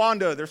like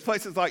Rwanda, there's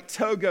places like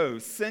Togo,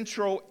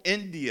 Central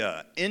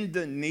India,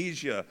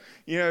 Indonesia.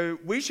 You know,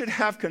 we should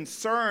have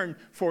concern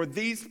for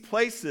these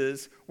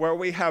places where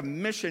we have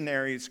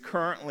missionaries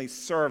currently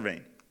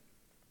serving.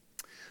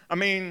 I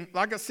mean,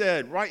 like I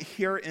said, right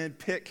here in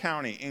Pitt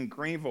County, in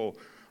Greenville,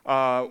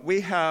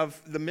 we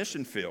have the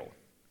mission field.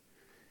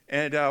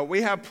 And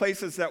we have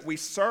places that we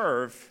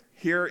serve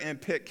here in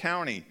Pitt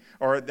County,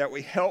 or that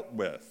we help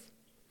with.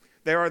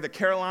 They are the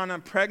Carolina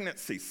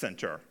Pregnancy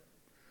Center.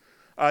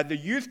 The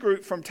youth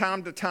group from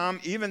time to time,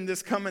 even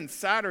this coming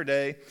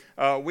Saturday,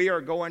 we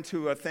are going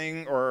to a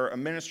thing or a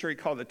ministry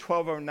called the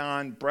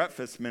 1209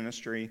 Breakfast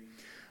Ministry,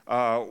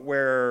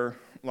 where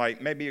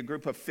like maybe a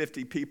group of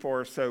 50 people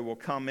or so will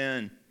come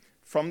in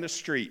from the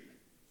street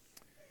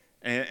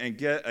and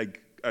get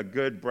a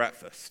good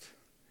breakfast.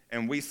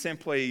 And we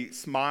simply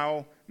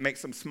smile, make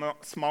some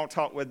small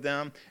talk with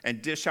them,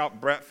 and dish out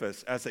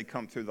breakfast as they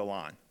come through the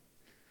line.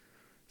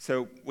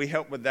 So we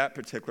help with that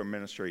particular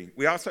ministry.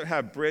 We also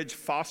have Bridge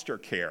Foster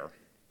Care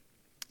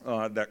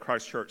that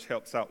Christ Church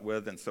helps out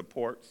with and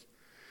supports.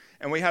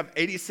 And we have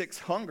 86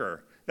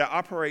 Hunger that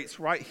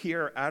operates right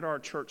here at our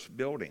church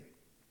building.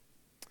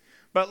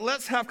 But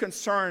let's have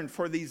concern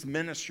for these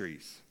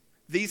ministries,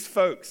 these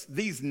folks,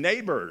 these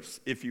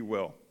neighbors, if you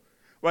will.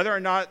 Whether or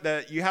not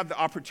that you have the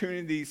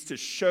opportunities to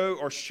show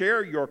or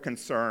share your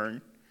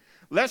concern,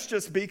 let's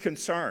just be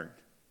concerned.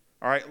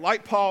 All right,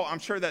 like Paul, I'm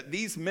sure that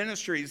these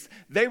ministries,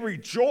 they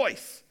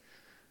rejoice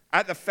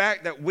at the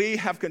fact that we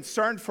have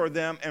concern for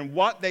them and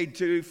what they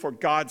do for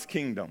God's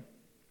kingdom.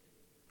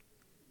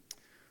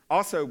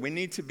 Also, we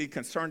need to be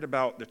concerned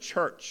about the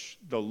church,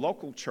 the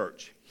local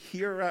church,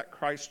 here at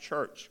Christ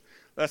Church.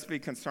 Let's be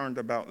concerned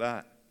about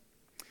that.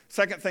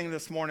 Second thing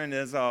this morning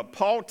is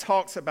Paul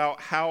talks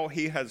about how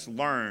he has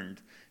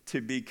learned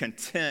to be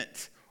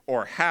content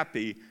or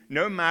happy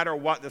no matter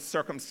what the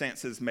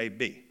circumstances may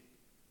be.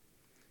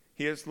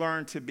 He has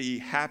learned to be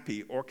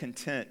happy or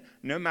content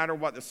no matter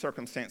what the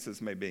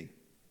circumstances may be.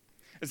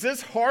 Is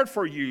this hard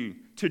for you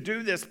to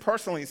do this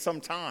personally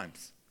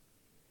sometimes?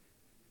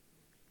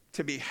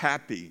 To be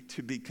happy,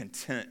 to be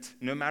content,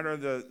 no matter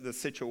the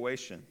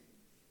situation,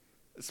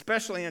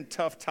 especially in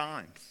tough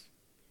times.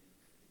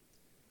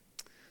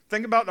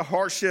 Think about the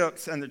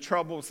hardships and the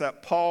troubles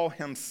that Paul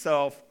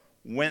himself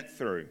went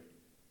through.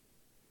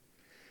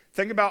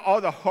 Think about all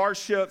the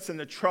hardships and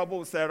the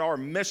troubles that our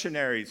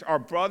missionaries, our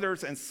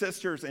brothers and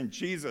sisters in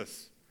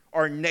Jesus,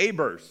 our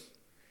neighbors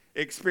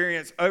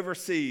experience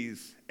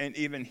overseas and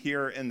even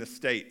here in the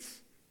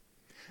States.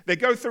 They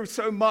go through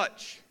so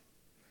much,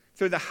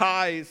 through the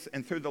highs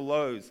and through the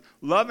lows,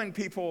 loving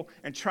people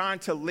and trying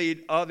to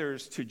lead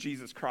others to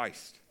Jesus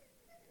Christ.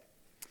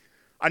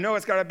 I know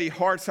it's got to be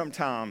hard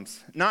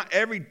sometimes. Not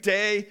every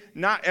day,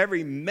 not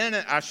every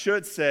minute, I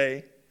should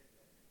say,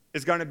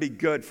 is going to be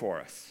good for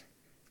us.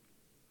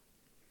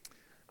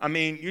 I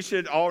mean, you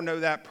should all know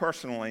that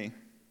personally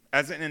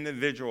as an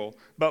individual.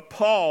 But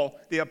Paul,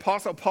 the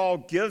Apostle Paul,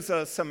 gives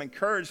us some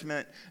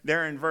encouragement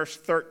there in verse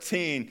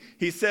 13.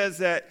 He says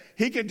that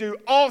he can do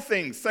all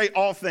things, say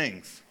all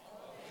things,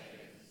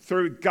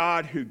 through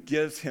God who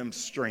gives him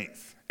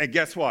strength. And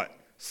guess what?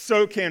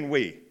 So can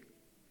we.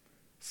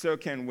 So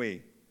can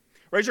we.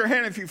 Raise your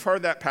hand if you've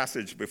heard that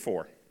passage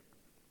before.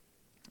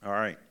 All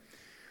right.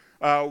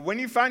 When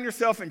you find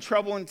yourself in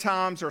troubling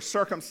times or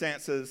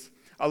circumstances,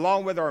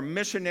 along with our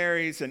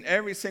missionaries and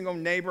every single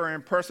neighbor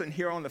and person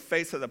here on the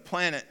face of the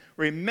planet,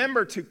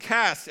 remember to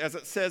cast, as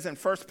it says in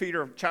 1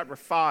 Peter chapter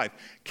 5,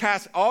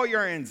 cast all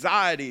your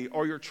anxiety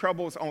or your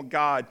troubles on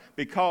God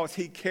because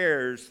he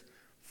cares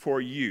for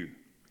you.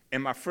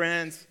 And my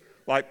friends,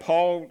 like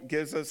Paul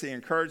gives us the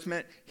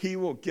encouragement, he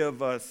will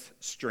give us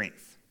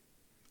strength.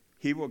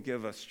 He will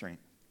give us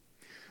strength.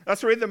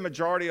 Let's read the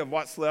majority of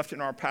what's left in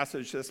our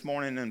passage this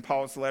morning in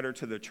Paul's letter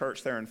to the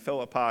church there in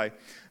Philippi.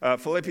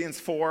 Philippians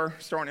 4,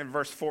 starting in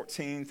verse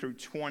 14 through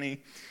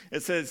 20.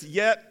 It says,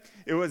 "Yet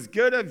it was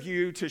good of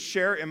you to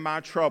share in my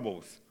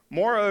troubles.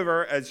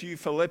 Moreover, as you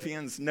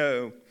Philippians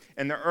know,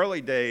 in the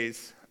early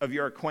days of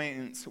your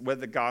acquaintance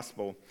with the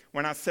gospel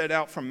when I set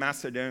out from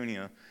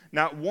Macedonia.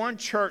 Not one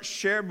church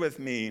shared with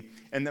me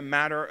in the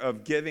matter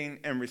of giving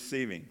and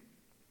receiving,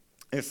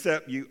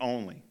 except you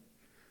only.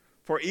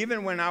 For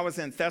even when I was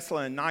in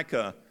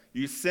Thessalonica,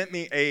 you sent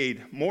me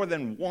aid more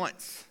than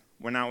once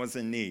when I was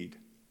in need.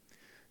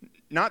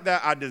 Not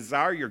that I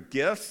desire your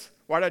gifts.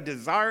 What I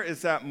desire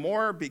is that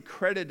more be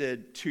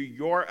credited to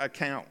your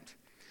account.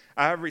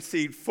 I have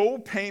received full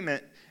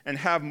payment and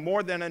have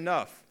more than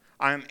enough.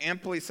 I am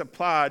amply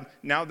supplied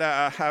now that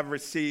I have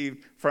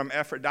received from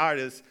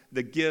Epaphroditus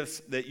the gifts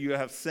that you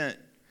have sent.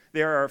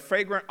 They are a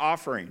fragrant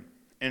offering,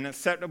 an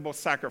acceptable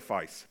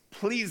sacrifice,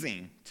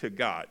 pleasing to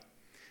God.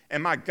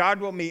 And my God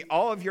will meet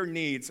all of your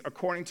needs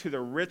according to the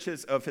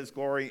riches of his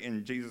glory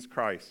in Jesus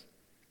Christ.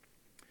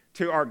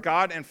 To our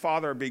God and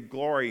Father be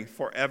glory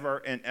forever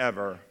and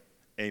ever.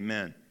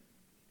 Amen.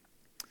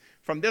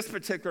 From this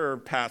particular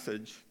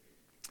passage,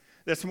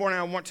 this morning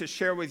I want to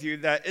share with you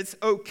that it's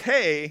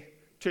okay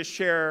to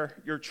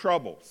share your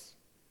troubles.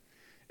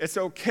 It's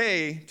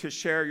okay to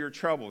share your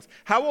troubles.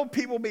 How will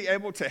people be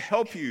able to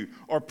help you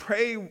or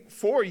pray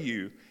for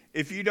you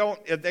if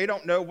they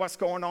don't know what's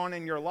going on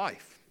in your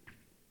life?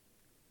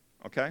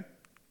 Okay?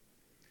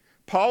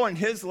 Paul, in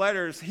his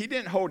letters, he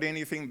didn't hold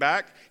anything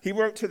back. He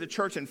wrote to the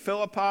church in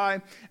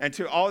Philippi and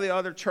to all the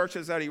other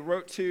churches that he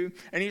wrote to,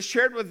 and he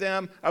shared with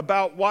them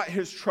about what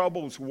his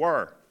troubles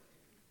were.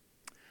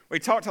 We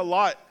talked a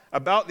lot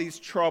about these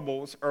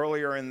troubles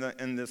earlier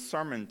in this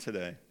sermon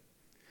today.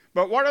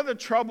 But what are the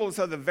troubles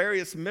of the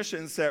various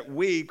missions that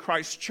we,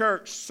 Christ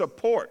Church,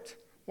 support?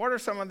 What are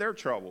some of their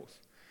troubles?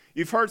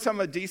 You've heard some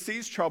of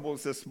DC's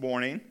troubles this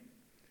morning.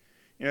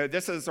 You know,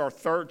 this is our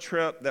third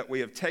trip that we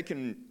have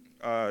taken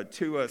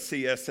to a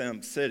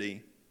CSM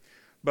city.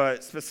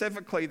 But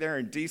specifically there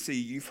in DC,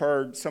 you've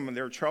heard some of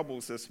their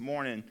troubles this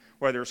morning,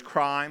 where there's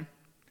crime,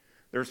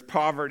 there's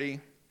poverty,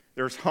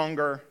 there's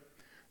hunger,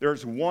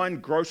 there's one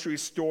grocery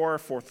store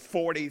for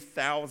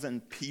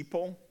 40,000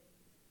 people.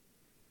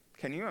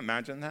 Can you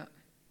imagine that?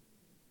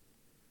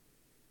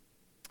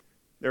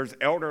 There's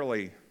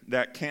elderly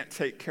that can't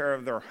take care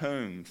of their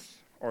homes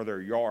or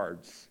their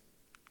yards.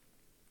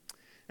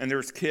 And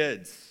there's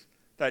kids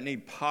that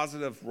need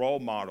positive role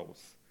models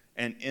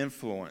and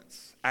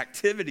influence,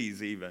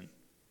 activities even,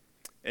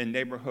 in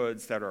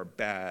neighborhoods that are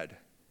bad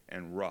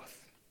and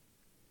rough.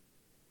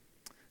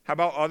 How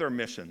about other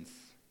missions?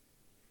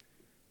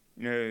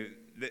 You know,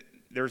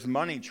 there's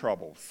money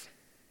troubles.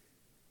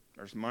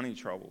 There's money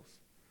troubles.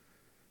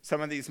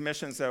 Some of these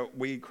missions that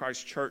we,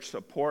 Christ Church,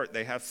 support,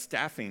 they have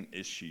staffing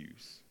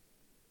issues.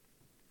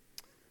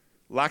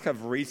 Lack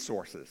of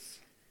resources.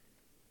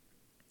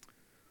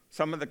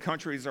 Some of the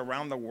countries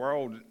around the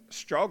world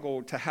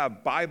struggle to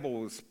have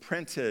Bibles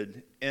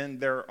printed in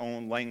their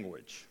own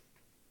language.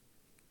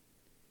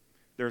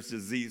 There's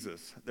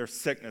diseases, there's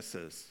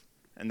sicknesses,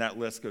 and that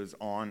list goes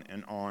on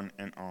and on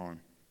and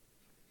on.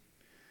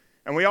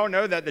 And we all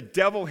know that the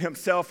devil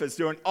himself is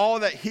doing all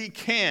that he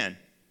can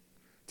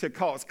to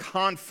cause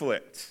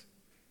conflict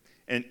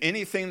in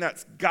anything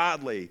that's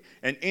godly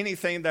and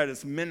anything that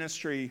is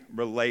ministry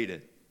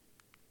related.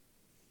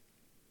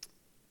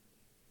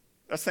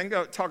 Let's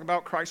talk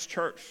about Christ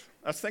Church.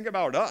 Let's think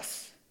about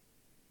us.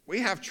 We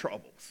have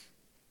troubles.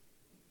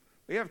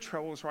 We have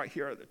troubles right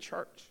here at the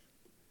church.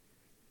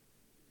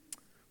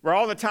 We're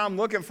all the time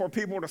looking for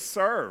people to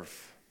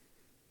serve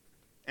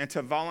and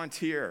to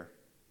volunteer.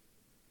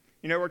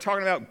 You know, we're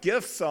talking about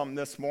gifts some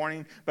this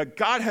morning, but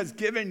God has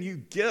given you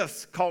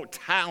gifts called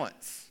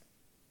talents,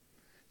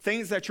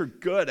 things that you're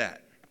good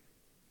at.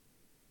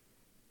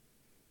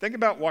 Think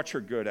about what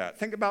you're good at.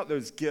 Think about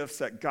those gifts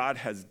that God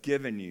has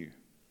given you.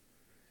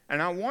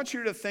 And I want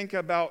you to think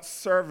about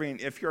serving,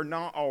 if you're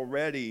not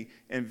already,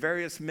 in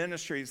various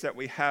ministries that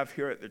we have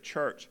here at the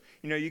church.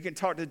 You know, you can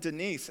talk to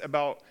Denise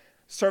about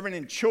serving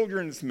in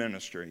children's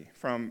ministry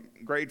from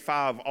grade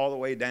 5 all the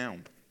way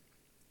down.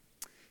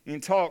 You can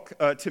talk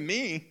to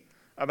me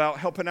about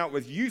helping out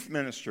with youth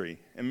ministry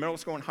in middle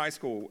school and high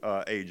school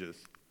ages.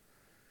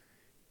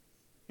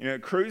 You know,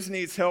 Cruz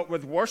needs help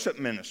with worship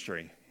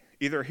ministry,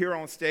 either here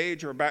on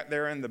stage or back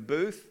there in the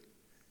booth.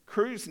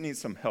 Cruz needs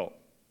some help.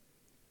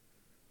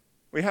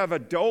 We have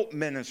adult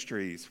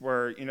ministries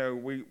where, you know,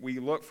 we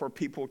look for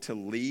people to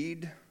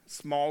lead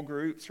small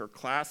groups or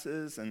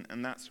classes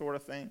and that sort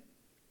of thing.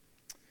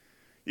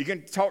 You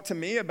can talk to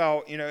me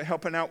about, you know,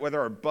 helping out with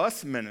our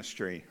bus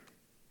ministry.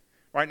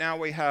 Right now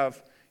we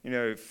have, you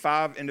know,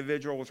 5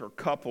 individuals or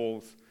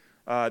couples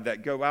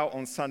that go out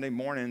on Sunday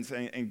mornings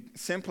and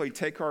simply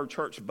take our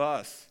church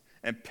bus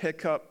and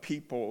pick up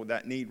people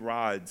that need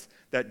rides,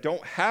 that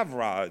don't have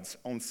rides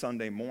on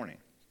Sunday morning.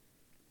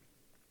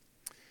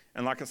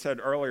 And like I said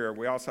earlier,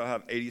 we also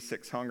have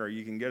 86 Hunger.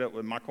 You can get it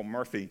with Michael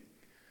Murphy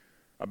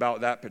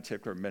about that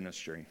particular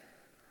ministry,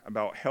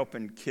 about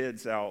helping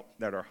kids out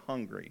that are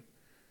hungry,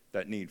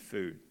 that need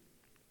food.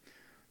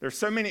 There's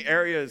so many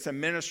areas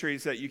and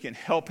ministries that you can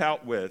help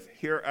out with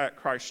here at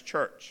Christ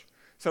Church.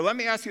 So let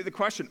me ask you the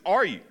question,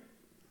 are you?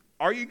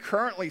 Are you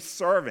currently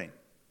serving?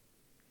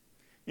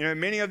 You know,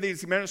 many of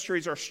these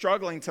ministries are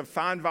struggling to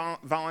find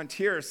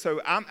volunteers.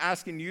 So I'm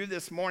asking you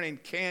this morning,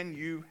 can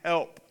you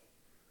help?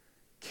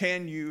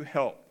 Can you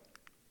help?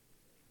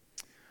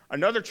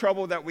 Another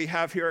trouble that we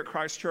have here at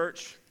Christ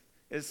Church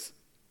is,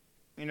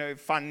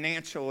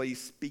 financially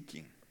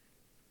speaking.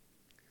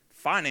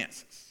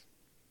 Finances.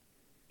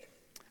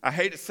 I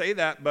hate to say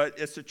that, but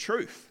it's the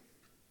truth.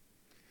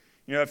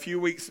 A few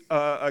weeks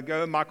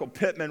ago, Michael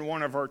Pittman,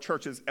 one of our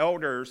church's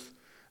elders,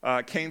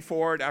 came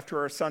forward after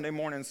our Sunday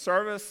morning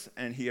service,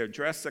 and he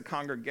addressed the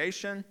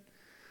congregation,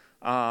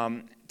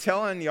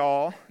 telling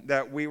y'all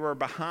that we were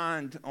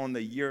behind on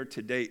the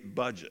year-to-date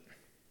budget.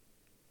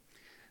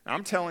 Now,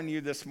 I'm telling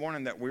you this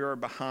morning that we are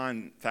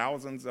behind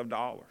thousands of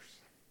dollars.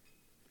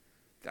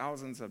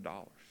 Thousands of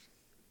dollars.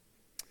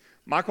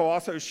 Michael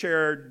also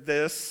shared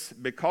this.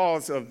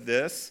 Because of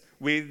this,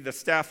 we, the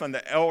staff and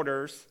the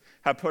elders,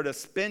 have put a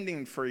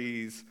spending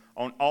freeze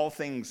on all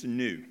things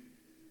new,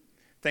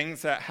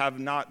 things that have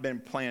not been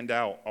planned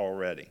out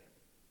already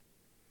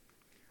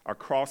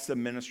across the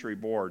ministry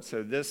board.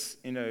 So this,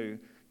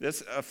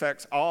 this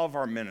affects all of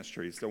our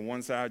ministries, the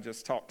ones that I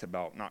just talked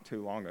about not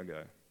too long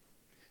ago.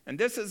 And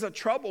this is a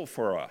trouble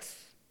for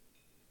us.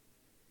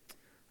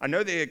 I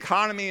know the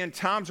economy and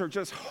times are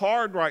just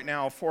hard right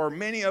now for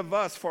many of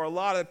us, for a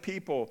lot of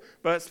people,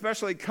 but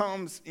especially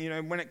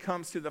when it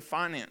comes to the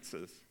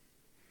finances.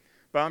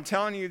 But I'm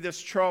telling you,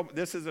 this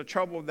is a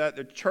trouble that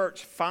the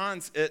church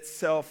finds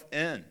itself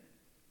in.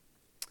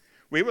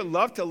 We would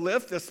love to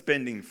lift the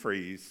spending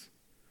freeze,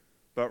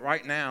 but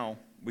right now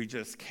we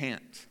just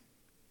can't.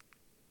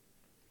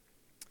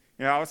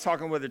 I was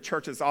talking with the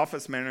church's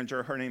office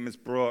manager. Her name is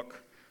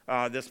Brooke.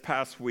 This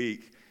past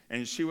week,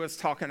 and she was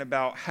talking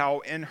about how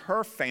in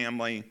her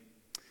family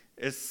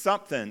it's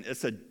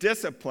a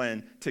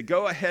discipline to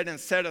go ahead and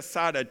set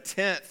aside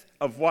 1/10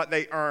 of what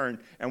they earn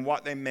and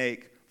what they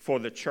make for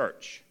the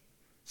church.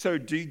 So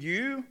do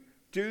you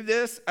do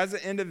this as an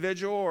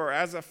individual or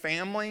as a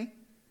family?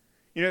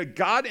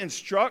 God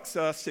instructs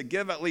us to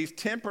give at least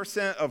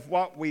 10% of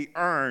what we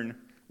earn,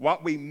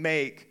 what we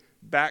make,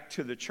 back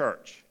to the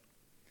church.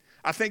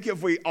 I think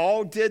if we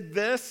all did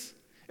this,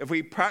 if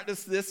we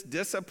practice this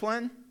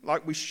discipline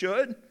like we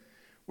should,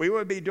 we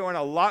would be doing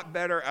a lot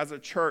better as a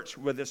church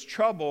with this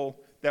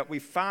trouble that we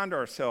find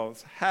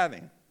ourselves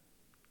having.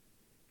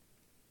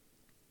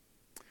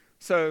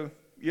 So,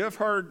 you have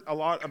heard a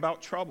lot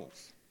about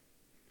troubles.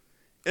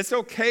 It's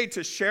okay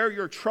to share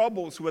your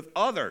troubles with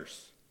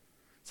others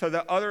so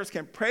that others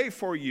can pray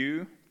for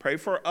you, pray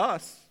for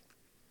us,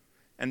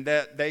 and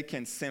that they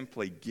can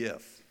simply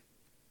give.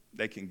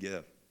 They can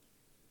give.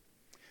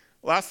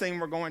 Last thing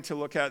we're going to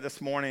look at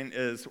this morning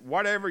is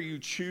whatever you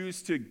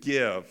choose to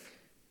give,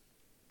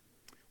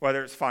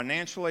 whether it's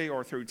financially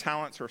or through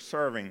talents or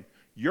serving,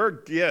 your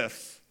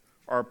gifts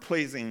are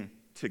pleasing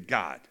to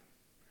God.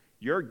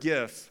 Your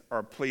gifts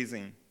are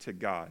pleasing to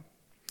God.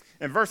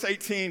 In verse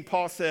 18,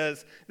 Paul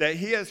says that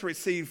he has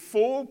received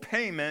full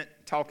payment,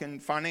 talking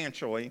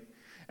financially,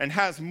 and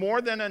has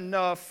more than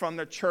enough from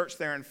the church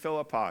there in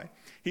Philippi.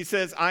 He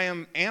says, I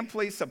am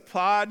amply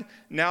supplied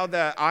now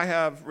that I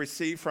have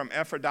received from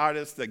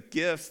Epaphroditus the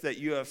gifts that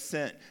you have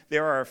sent. They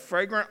are a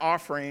fragrant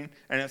offering,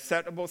 an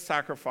acceptable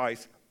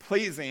sacrifice,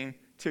 pleasing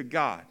to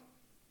God.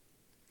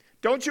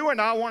 Don't you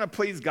and I want to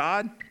please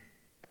God?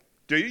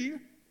 Do you?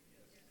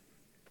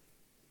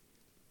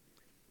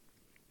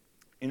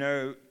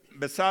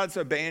 Besides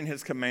obeying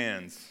his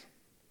commands,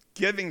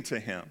 giving to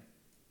him,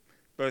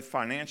 both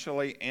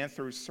financially and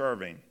through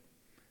serving,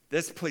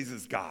 this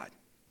pleases God.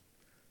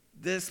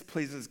 This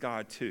pleases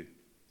God too.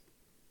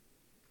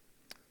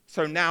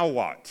 So now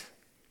what?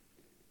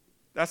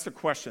 That's the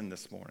question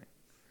this morning.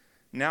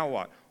 Now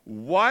what?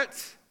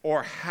 What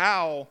or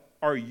how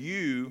are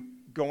you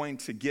going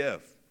to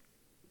give?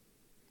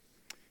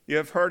 You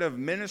have heard of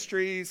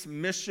ministries,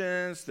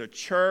 missions, the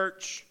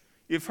church.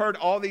 You've heard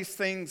all these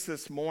things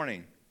this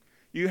morning.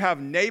 You have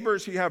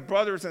neighbors, you have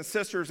brothers and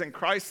sisters in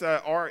Christ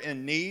that are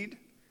in need.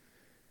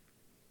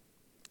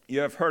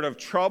 You have heard of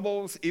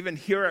troubles, even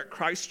here at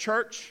Christ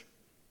Church.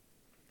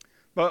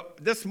 But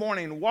this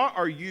morning, what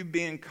are you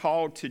being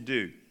called to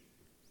do?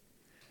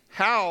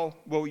 How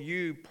will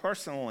you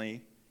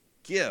personally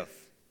give?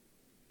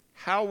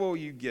 How will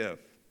you give?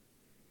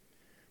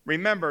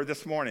 Remember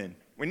this morning,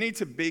 we need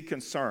to be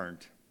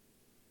concerned.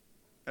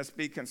 Let's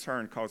be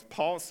concerned, because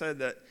Paul said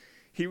that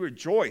he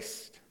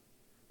rejoiced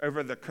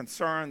over the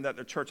concern that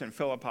the church in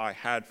Philippi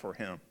had for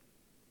him.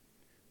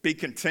 Be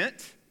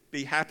content,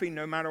 be happy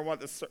no matter what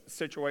the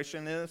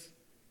situation is,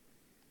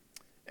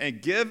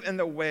 and give in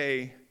the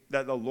way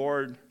that the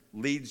Lord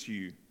leads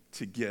you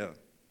to give.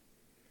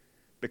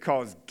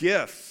 Because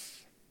gifts,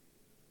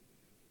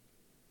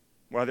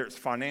 whether it's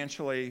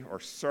financially or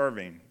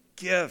serving,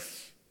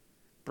 gifts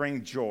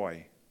bring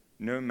joy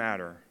no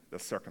matter the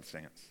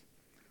circumstance.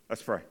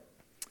 Let's pray.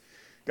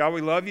 God,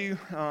 we love you.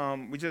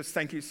 We just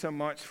thank you so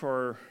much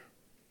for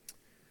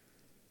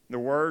the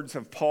words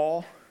of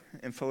Paul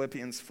in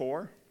Philippians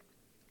 4.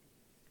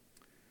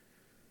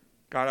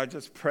 God, I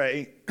just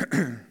pray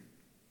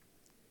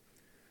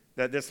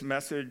that this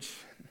message,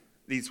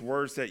 these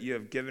words that you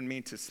have given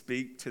me to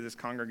speak to this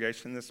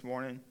congregation this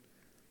morning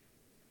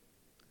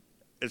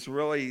is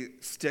really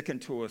sticking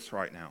to us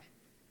right now.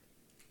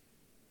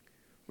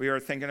 We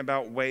are thinking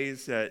about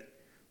ways that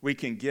we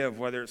can give,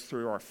 whether it's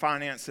through our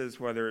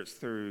finances, whether it's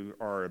through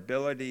our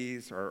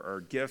abilities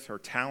or gifts or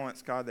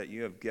talents, God, that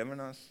you have given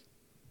us.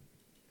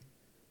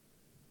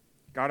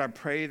 God, I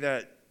pray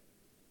that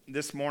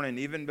this morning,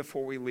 even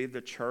before we leave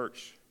the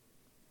church,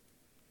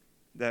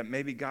 that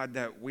maybe, God,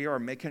 that we are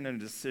making a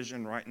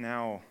decision right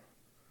now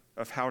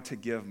of how to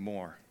give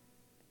more.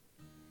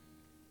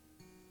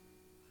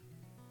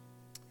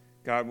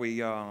 God, we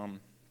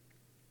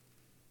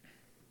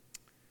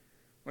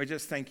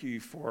just thank you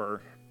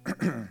for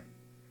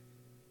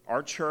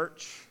our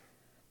church,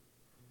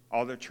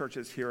 all the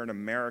churches here in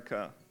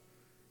America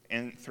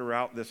and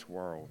throughout this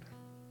world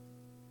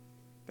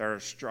that are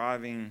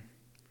striving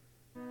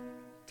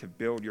to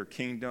build your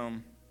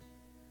kingdom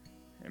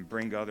and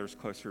bring others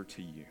closer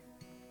to you.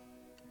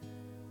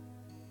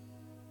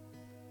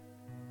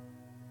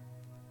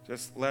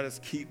 Just let us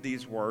keep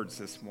these words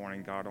this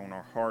morning, God, on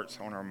our hearts,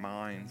 on our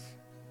minds.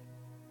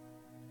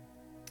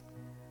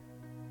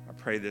 I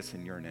pray this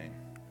in your name.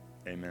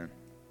 Amen.